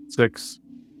 6.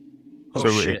 Oh, So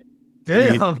shit.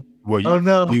 Damn. Oh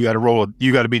no. You got to roll.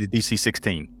 You got to beat a DC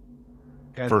 16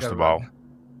 Guys first gotta of roll. all.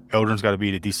 Eldrin's got to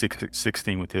beat a DC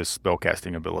 16 with his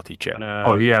spellcasting ability check.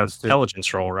 Oh, he has to.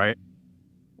 Intelligence roll, right?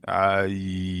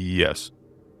 Yes.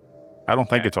 I don't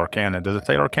think it's Arcana. Does it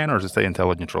say Arcana or does it say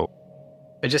Intelligence roll?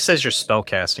 It just says your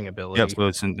spellcasting ability. Yep, so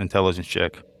it's an Intelligence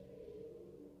check.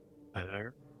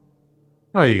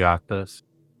 Oh, you got this.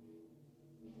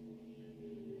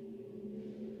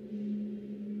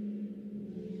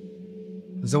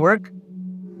 Does it work?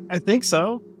 I think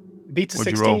so. Beats a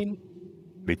What'd you roll? 16.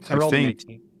 Beat I rolled an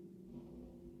 16. 18.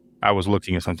 I was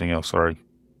looking at something else, sorry.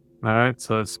 All right.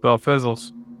 So the spell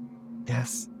fizzles.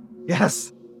 Yes.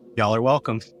 Yes. Y'all are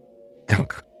welcome. I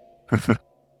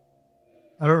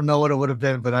don't know what it would have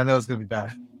been, but I know it's gonna be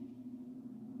bad.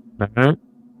 All right.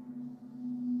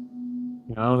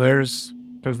 You know, there's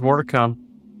more to come.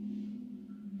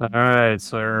 All right.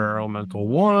 So elemental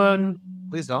 1.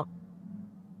 Please don't.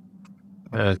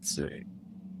 Let's see.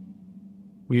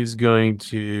 He's going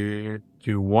to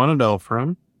do 1 at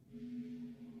Elfram.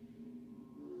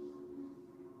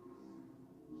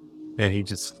 And he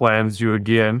just slams you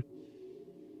again.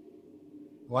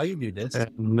 Why you do this?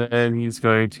 And then he's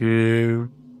going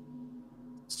to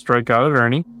strike out at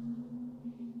Ernie.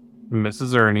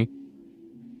 Misses Ernie.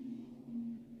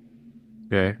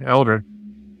 Okay, Eldred.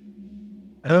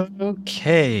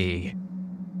 Okay.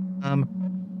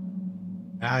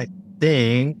 I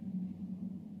think.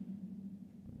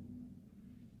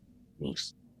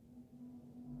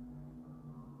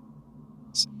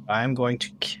 So I'm going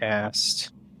to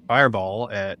cast Fireball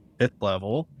at 5th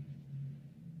level.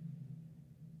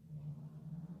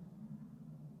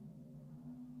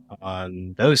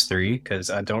 On those 3, because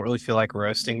I don't really feel like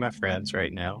roasting my friends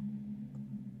right now.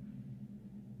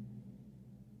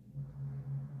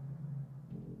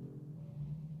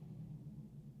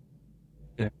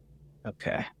 Yeah.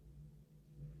 Okay.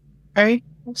 I've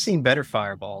seen better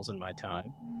fireballs in my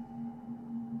time.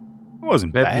 It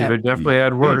wasn't They bad. definitely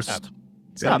had worse.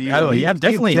 It's not bad. Oh, yeah,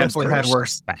 definitely had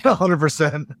worse.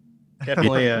 100%.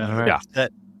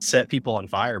 Definitely set people on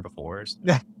fire before. So.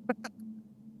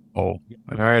 Oh,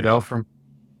 all right, Elfram.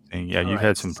 Yeah, you've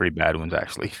had some pretty bad ones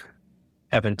actually.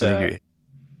 Haven't any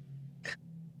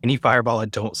fireball I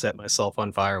don't set myself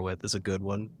on fire with is a good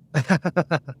one.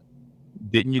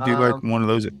 Didn't you do like one of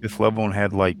those at 5th level and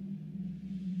had like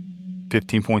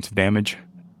 15 points of damage?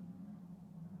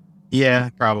 Yeah,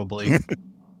 probably. Yeah,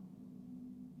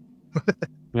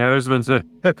 there's been some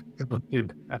bad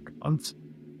ones.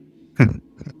 All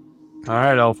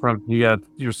right, Elfram,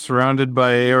 you're surrounded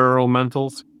by air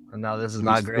elementals. No, this is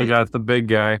not great. We got the big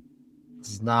guy.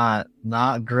 This is not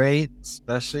great,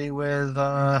 especially with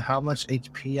how much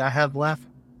HP I have left.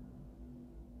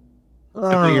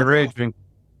 You're raging.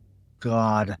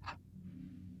 God.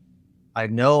 I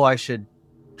know I should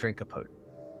drink a potion.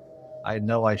 I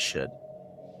know I should.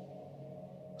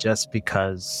 Just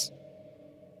because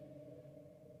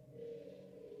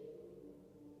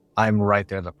I'm right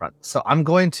there in the front. So I'm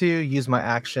going to use my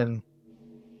action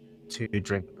to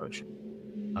drink the potion.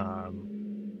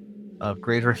 Of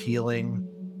greater healing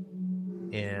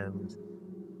and...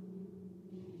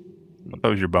 That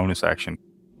was your bonus action.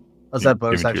 Was that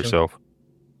bonus Give it action? to yourself.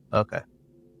 Okay.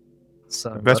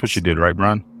 So that's what you did, right,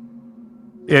 Brian?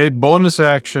 Yeah, bonus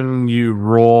action, you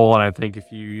roll, and I think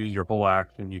if you use your whole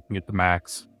action, you can get the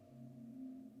max.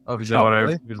 Oh, is that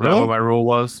what my rule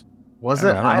was? Was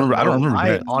it? I don't remember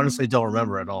I that. honestly don't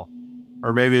remember at all.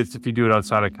 Or maybe it's if you do it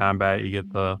outside of combat, you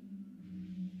get the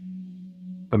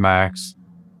max.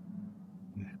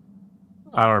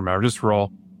 I don't remember. Just roll.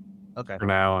 Okay. For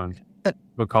now, and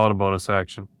we'll call it a bonus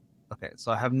action. Okay, so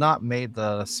I have not made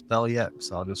the spell yet,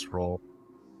 so I'll just roll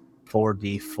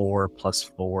 4d4 plus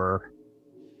 4.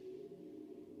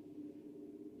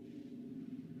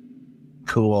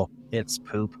 Cool. It's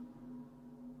poop.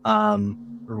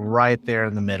 Right there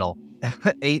in the middle.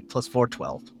 8 plus 4,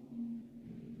 12.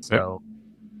 So,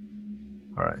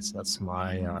 all right, so that's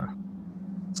my...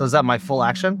 So is that my full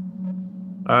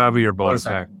action? That'll be your bonus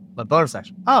action. My bonus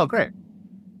action. Oh, great.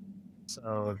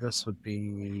 So this would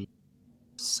be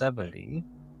 70.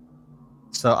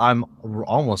 So I'm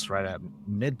almost right at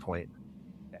midpoint.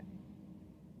 Okay.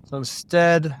 So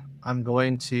instead, I'm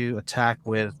going to attack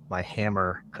with my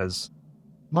hammer because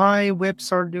my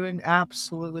whips are doing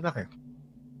absolutely nothing.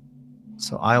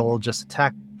 So I will just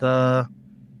attack the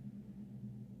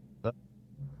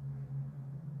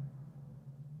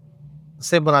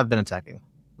same one I've been attacking.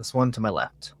 This one to my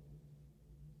left.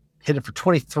 Hit it for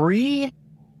 23.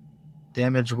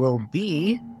 Damage will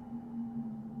be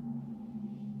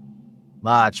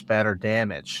much better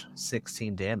damage.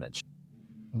 16 damage.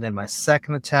 And then my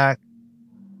second attack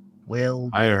will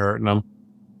I hurting him.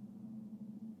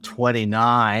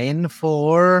 29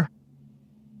 for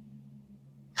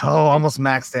almost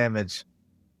max damage.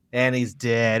 And he's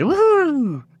dead.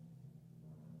 Woohoo!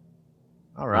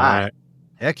 All right.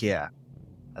 Heck yeah.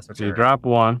 That's what you drop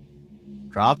one.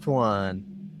 Dropped one.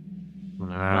 All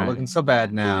Not right. looking so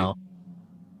bad now.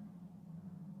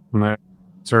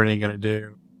 What's Ernie gonna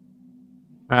do?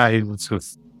 Let's go.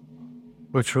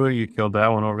 Which one? You killed that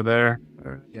one over there.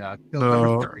 Yeah, killed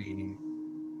number 3.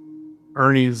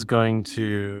 Ernie's going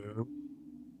to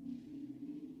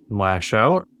lash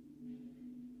out.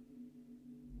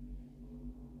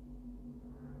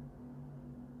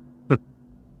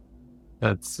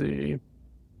 Let's see.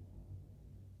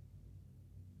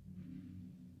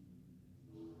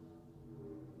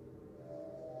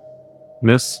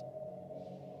 Miss.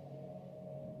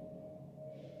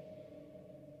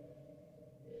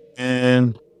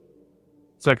 And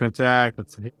second attack,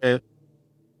 that's a hit.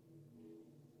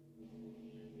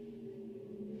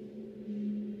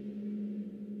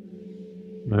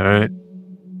 All right.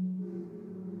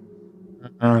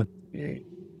 All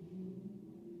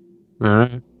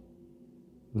right.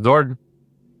 Zord.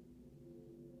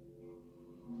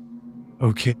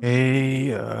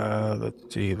 Okay.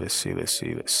 Let's see.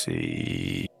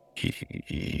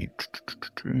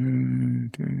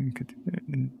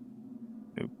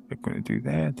 Nope, not going to do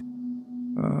that.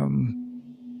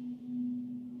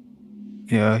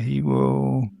 Yeah, he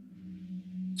will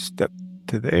step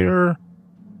to there.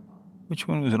 Which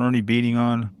one was Ernie beating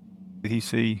on? Did he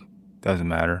see? Doesn't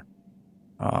matter.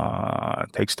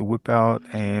 Takes the whip out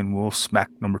and we'll smack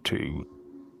number 2.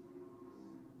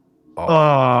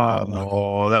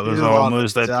 Oh, that was You want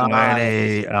almost to a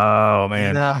die. 20. Oh,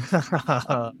 man. No.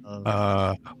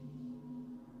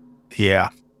 Yeah.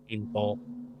 Painful.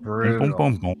 Boom,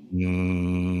 boom, boom,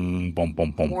 boom. Boom,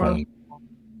 boom, boom, boom.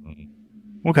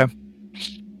 Okay.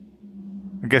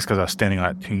 I guess because I was standing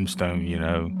on that tombstone,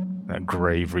 that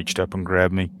grave reached up and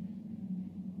grabbed me.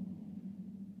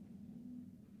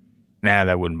 Nah,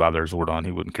 that wouldn't bother Zordon.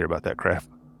 He wouldn't care about that crap.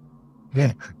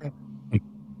 Yeah.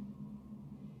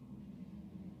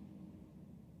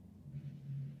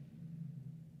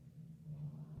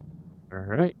 All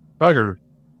right. Bugger.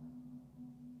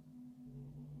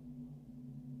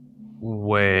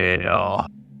 Well.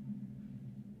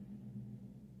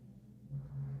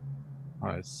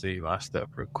 Let's see. Last step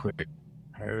real quick.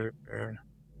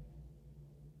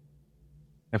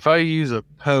 If I use a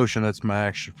potion, that's my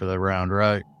action for the round,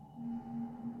 right?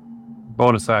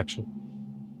 Bonus action.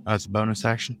 That's a bonus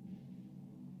action?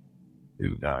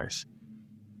 Ooh, nice.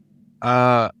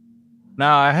 Now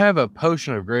I have a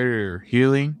potion of greater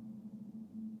healing,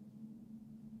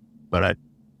 but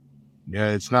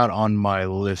it's not on my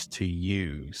list to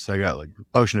use. I got like a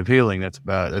potion of healing. That's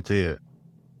it.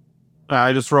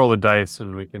 I just roll the dice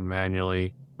and we can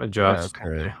manually adjust.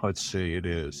 Okay, let's see. It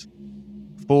is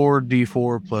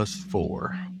 4d4 plus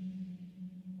 4.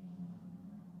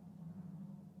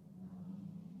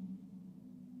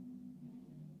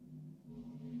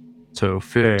 So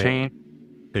 15.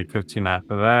 Take 15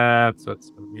 after that. So that's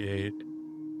 78.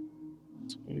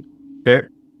 Okay.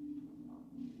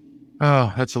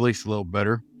 Oh, that's at least a little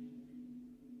better.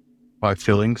 My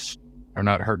feelings are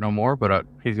not hurt no more, but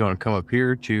he's going to come up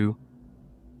here to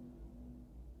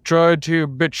try to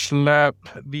bitch slap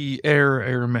the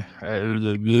airman.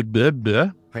 You good?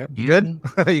 You gonna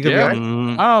be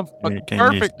Yeah. all right? Can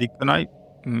Perfect. you speak tonight?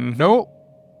 Nope.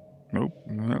 Nope.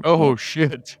 Oh,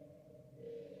 shit.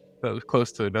 That was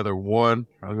close to another 1.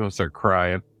 I was going to start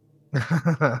crying.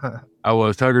 I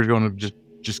was. Tugger's going to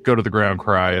just go to the ground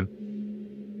crying.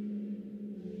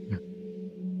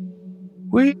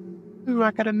 Ooh,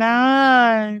 I got a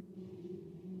 9.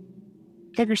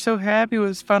 Tugger's so happy with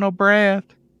his final breath.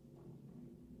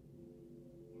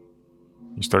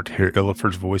 You start to hear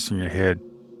Illiford's voice in your head.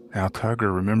 Now,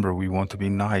 Tugger, remember, we want to be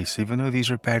nice. Even though these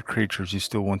are bad creatures, you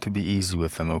still want to be easy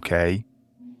with them, okay?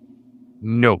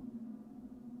 No.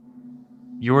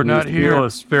 You were not here. Feel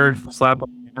a spirit slap on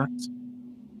the ass?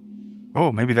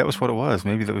 Oh, maybe that was what it was.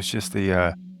 Maybe that was just the,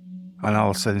 and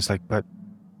all of a sudden it's like, but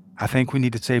I think we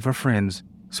need to save our friends.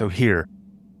 So here,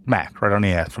 Mac, right on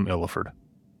the ass from Illiford,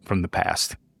 from the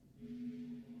past.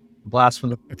 Blast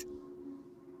from the...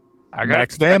 I got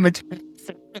max damage.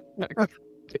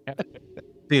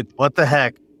 Dude, what the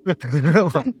heck?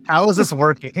 How is this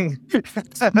working? You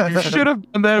should have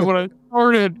done that when I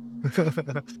started.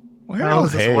 How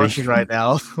is this working right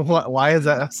now? Why is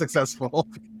that successful?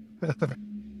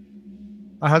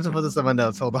 I have to put this in my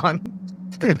notes. Hold on.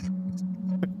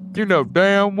 You know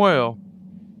damn well.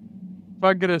 If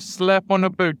I get a slap on the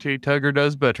booty, Tugger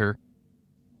does better.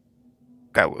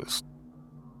 That was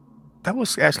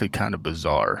actually kind of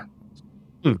bizarre.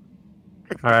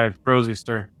 All right, Rosie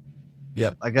stir.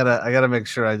 Yep, I gotta make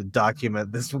sure I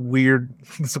document this weird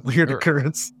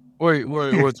occurrence. Wait,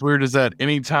 what's weird is that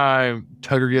anytime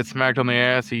Tugger gets smacked on the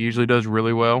ass, he usually does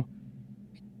really well.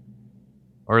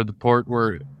 Or the part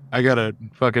where I got a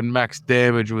fucking max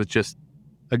damage with just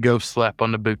a ghost slap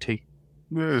on the booty.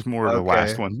 There's more of the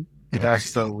last one. That's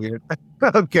so weird.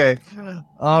 Okay.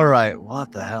 All right.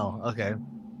 What the hell? Okay.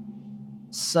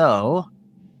 So,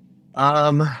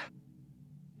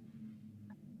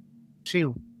 she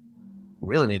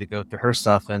really need to go through her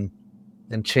stuff and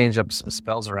change up some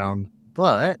spells around.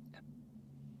 But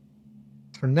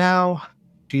for now,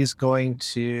 she's going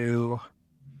to.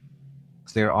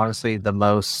 They're honestly the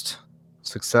most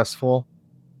successful.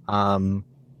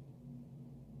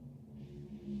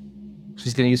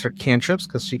 She's going to use her cantrips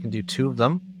because she can do 2 of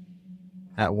them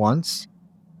at once.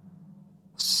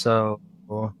 So,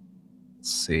 let's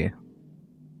see.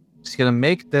 She's going to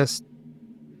make this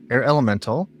air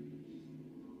elemental.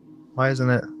 Why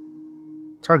isn't it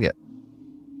target?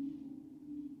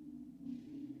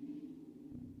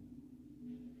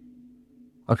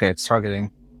 Okay, it's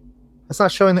targeting. It's not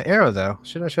showing the arrow though.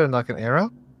 Should I show like an arrow?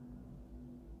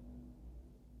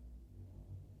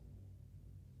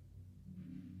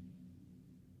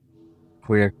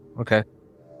 Weird. Okay.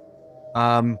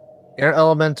 Air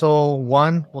Elemental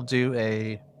 1 will do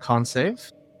a con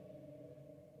save.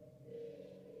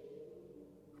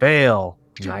 Fail.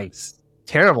 Nice.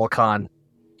 Terrible con.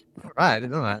 Right, I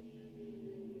didn't know that.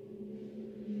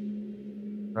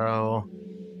 So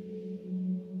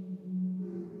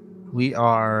we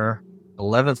are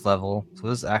 11th level, so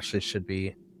this actually should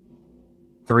be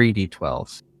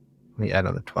 3d12s. Let me add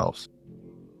another 12s.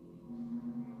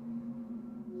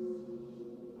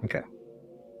 Okay.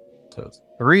 So it's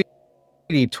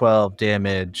 3d12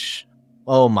 damage.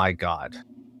 Oh my god.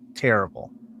 Terrible.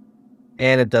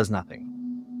 And it does nothing.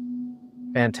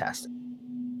 Fantastic.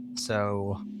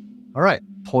 So, all right.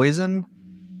 Poison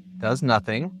does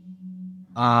nothing.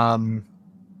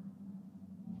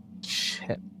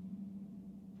 Shit.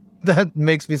 That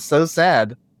makes me so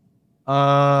sad.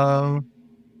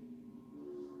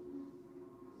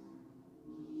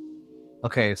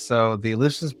 Okay, so the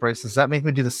illusionist brace, does that make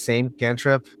me do the same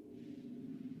cantrip?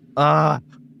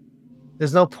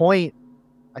 There's no point.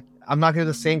 I'm not gonna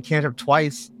do the same cantrip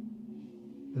twice.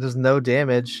 There's no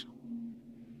damage.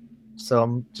 So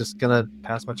I'm just gonna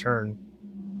pass my turn.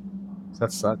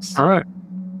 That sucks. All right.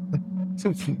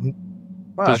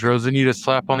 Does Rosa need a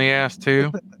slap on the ass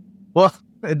too? Well,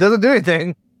 it doesn't do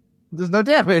anything. There's no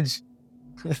damage.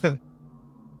 All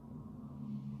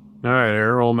right,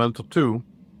 Air Elemental 2.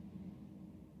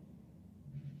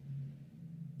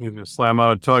 You can slam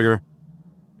out a tugger.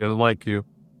 He doesn't like you.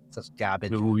 Such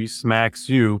garbage. Ooh, he smacks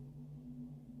you.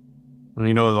 And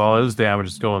he knows all his damage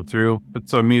is going through.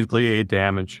 It's immediately 8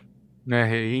 damage. Nah,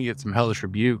 hey, he can get some hellish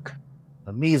rebuke.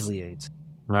 A measly 8.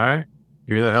 All right.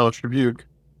 Give me that hellish rebuke.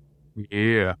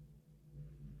 Yeah.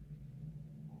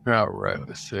 All right,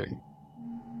 let's see.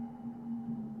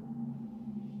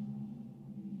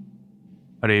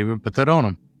 I didn't even put that on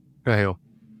him. What the hell?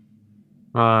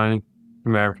 Come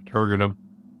back, target him.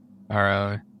 All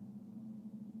right.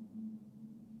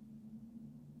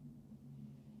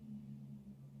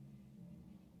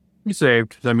 You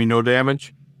saved. Does that mean no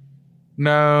damage?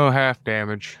 No, half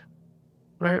damage.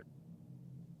 Right.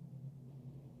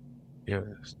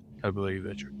 Yes, I believe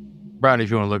that you're. Brian, if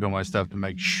you want to look at my stuff to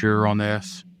make sure on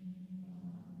this.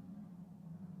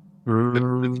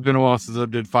 It's been a while since I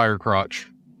did Fire Crotch.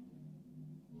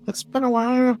 It's been a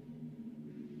while.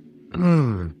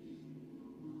 You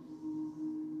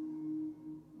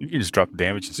can just drop the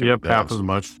damage and see Yep, what it half does. as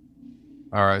much.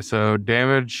 All right, so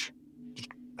damage. Just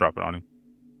drop it on him.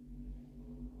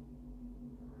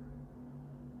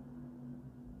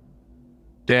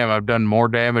 Damn, I've done more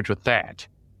damage with that.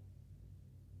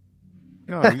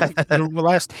 You know, the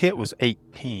last hit was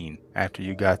 18 after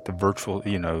you got the virtual,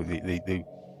 the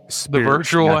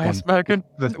virtual ass smacking?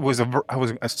 It was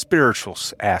a spiritual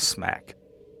ass smack.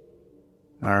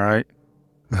 All right.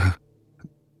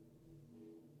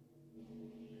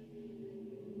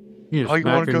 He's Oh, you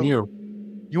want to smacking go?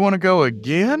 You want to go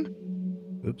again?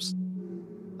 Oops.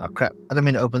 Oh crap! I didn't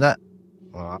mean to open that.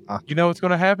 You know what's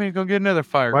going to happen? He's going to get another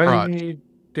fire Why crotch. did he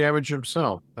damage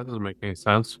himself? That doesn't make any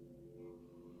sense.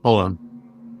 Hold on.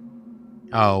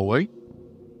 Oh, wait.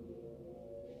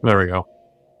 There we go.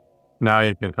 Now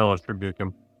you can hellish rebuke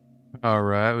him. All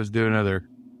right, let's do another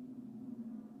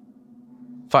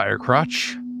fire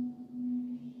crotch.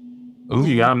 Ooh,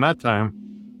 you got him that time.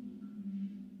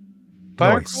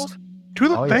 Fire Nice. crotch to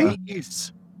the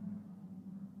face.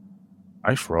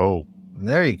 Nice roll.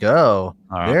 There you go.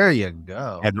 Uh, There you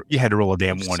go. You had to roll a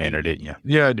damn one in it, didn't you?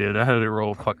 Yeah, I did. I had to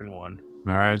roll a fucking 1.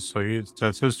 All right, so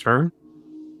that's his turn.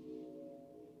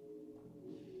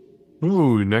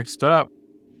 Ooh, next up.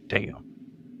 Damn.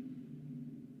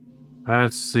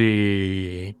 Let's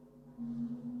see.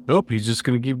 Nope, he's just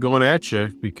going to keep going at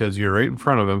you because you're right in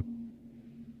front of him.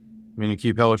 I mean, you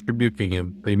keep hellish rebuking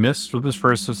him. They missed with his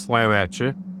first slam at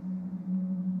you.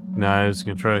 Now he's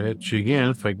going to try to hit you again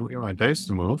if I can get my dice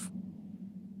to move.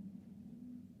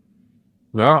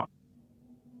 No.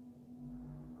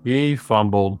 He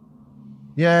fumbled.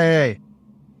 Yay!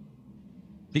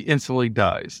 He instantly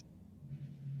dies.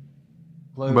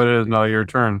 But it is now your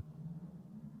turn.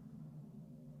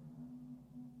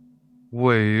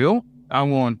 Well,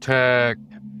 I'm going to attack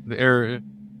the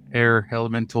air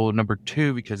elemental number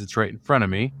 2 because it's right in front of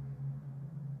me.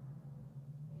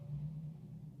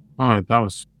 All right, that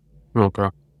was okay.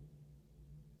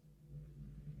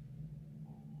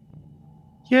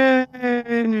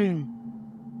 Yay!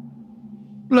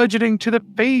 Bludgeoning to the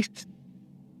face.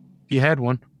 If you had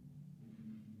one.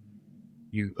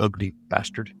 You ugly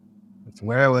bastard. That's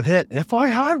where I would hit if I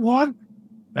had one.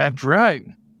 That's right.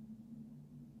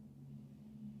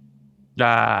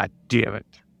 Ah, damn it.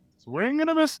 Swing and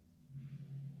a miss.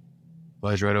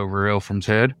 Flies right over Elfram's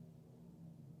head.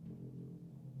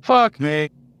 Fuck me.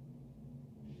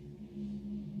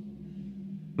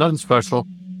 Nothing special.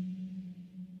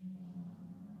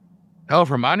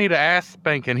 Elfram, I need an ass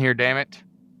spanking here, damn it.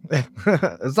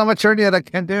 It's not my turn yet. I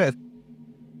can't do it.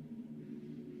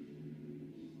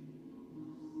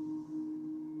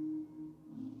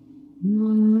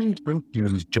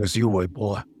 It's just you, white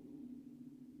boy.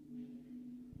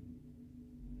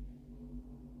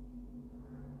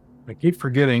 I keep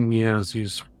forgetting he has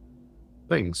these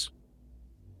things.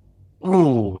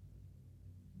 Ooh.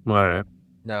 Alright.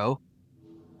 No.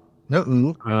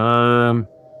 No.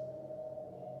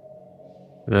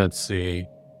 Let's see.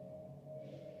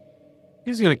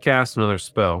 He's gonna cast another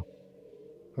spell.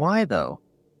 Why though?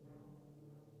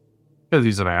 Because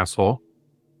he's an asshole.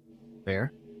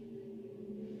 Fair.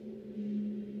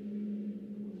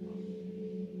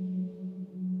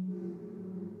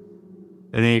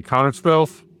 Any counter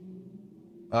spells?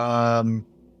 God.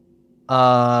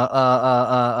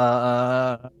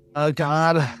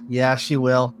 Yeah, she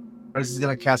will. She's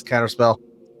gonna cast counterspell.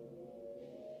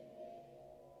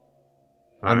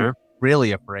 I'm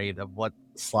really afraid of what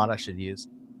slot I should use.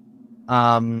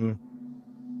 I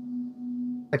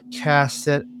cast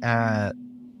it at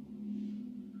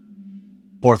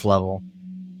 4th level.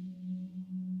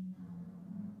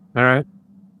 Alright.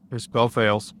 Your spell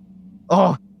fails.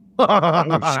 Oh,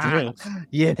 Oh, shit.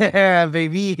 yeah,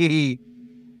 baby.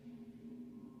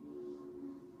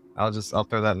 I'll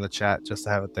throw that in the chat just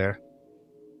to have it there.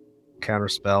 Counter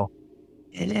spell.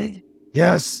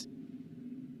 Yes.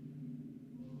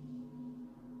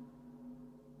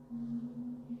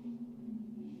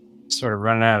 Sort of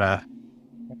running out of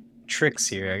tricks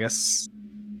here. I guess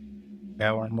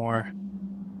got one more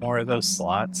of those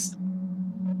slots.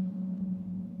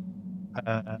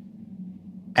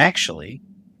 Actually,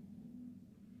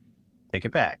 take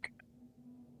it back.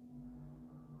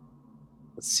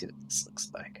 Let's see what this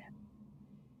looks like.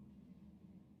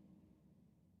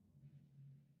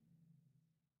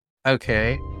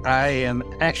 Okay, I am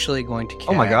actually going to cast...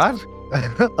 Oh my god.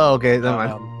 Oh, okay, never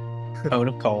mind. Code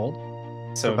of Cold.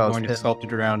 So If I I'm was going to pissed. sculpt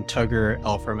it around Tugger,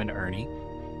 Elfram, and Ernie.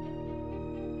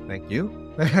 Thank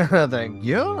you. Thank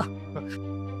you.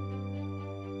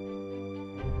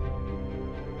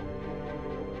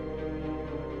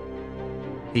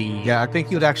 Yeah, I think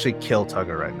you would actually kill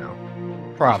Tugger right now.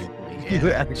 Probably. You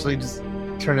would actually just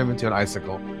turn him into an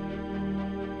icicle.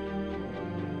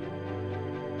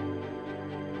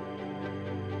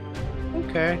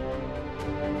 Okay.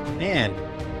 Man,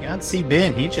 God see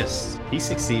Ben, he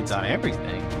succeeds on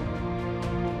everything.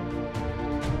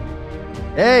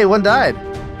 Hey, one died.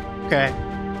 Okay.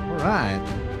 All right.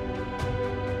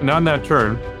 And on that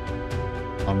turn,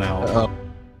 Oh no. Uh-oh.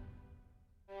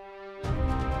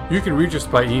 You can reach us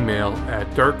by email at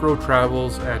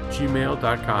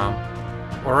darkroadtravels@gmail.com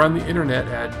or on the internet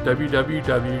at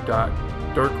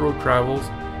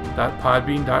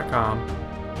www.darkroadtravels.podbean.com,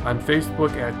 on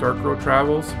Facebook at Dark Road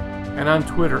Travels, and on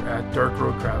Twitter at Dark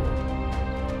Road Travel.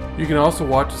 You can also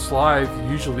watch us live,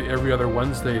 usually every other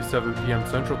Wednesday, 7 p.m.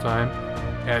 Central Time,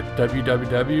 at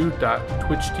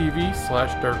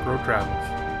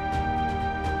www.twitch.tv/darkroadtravels.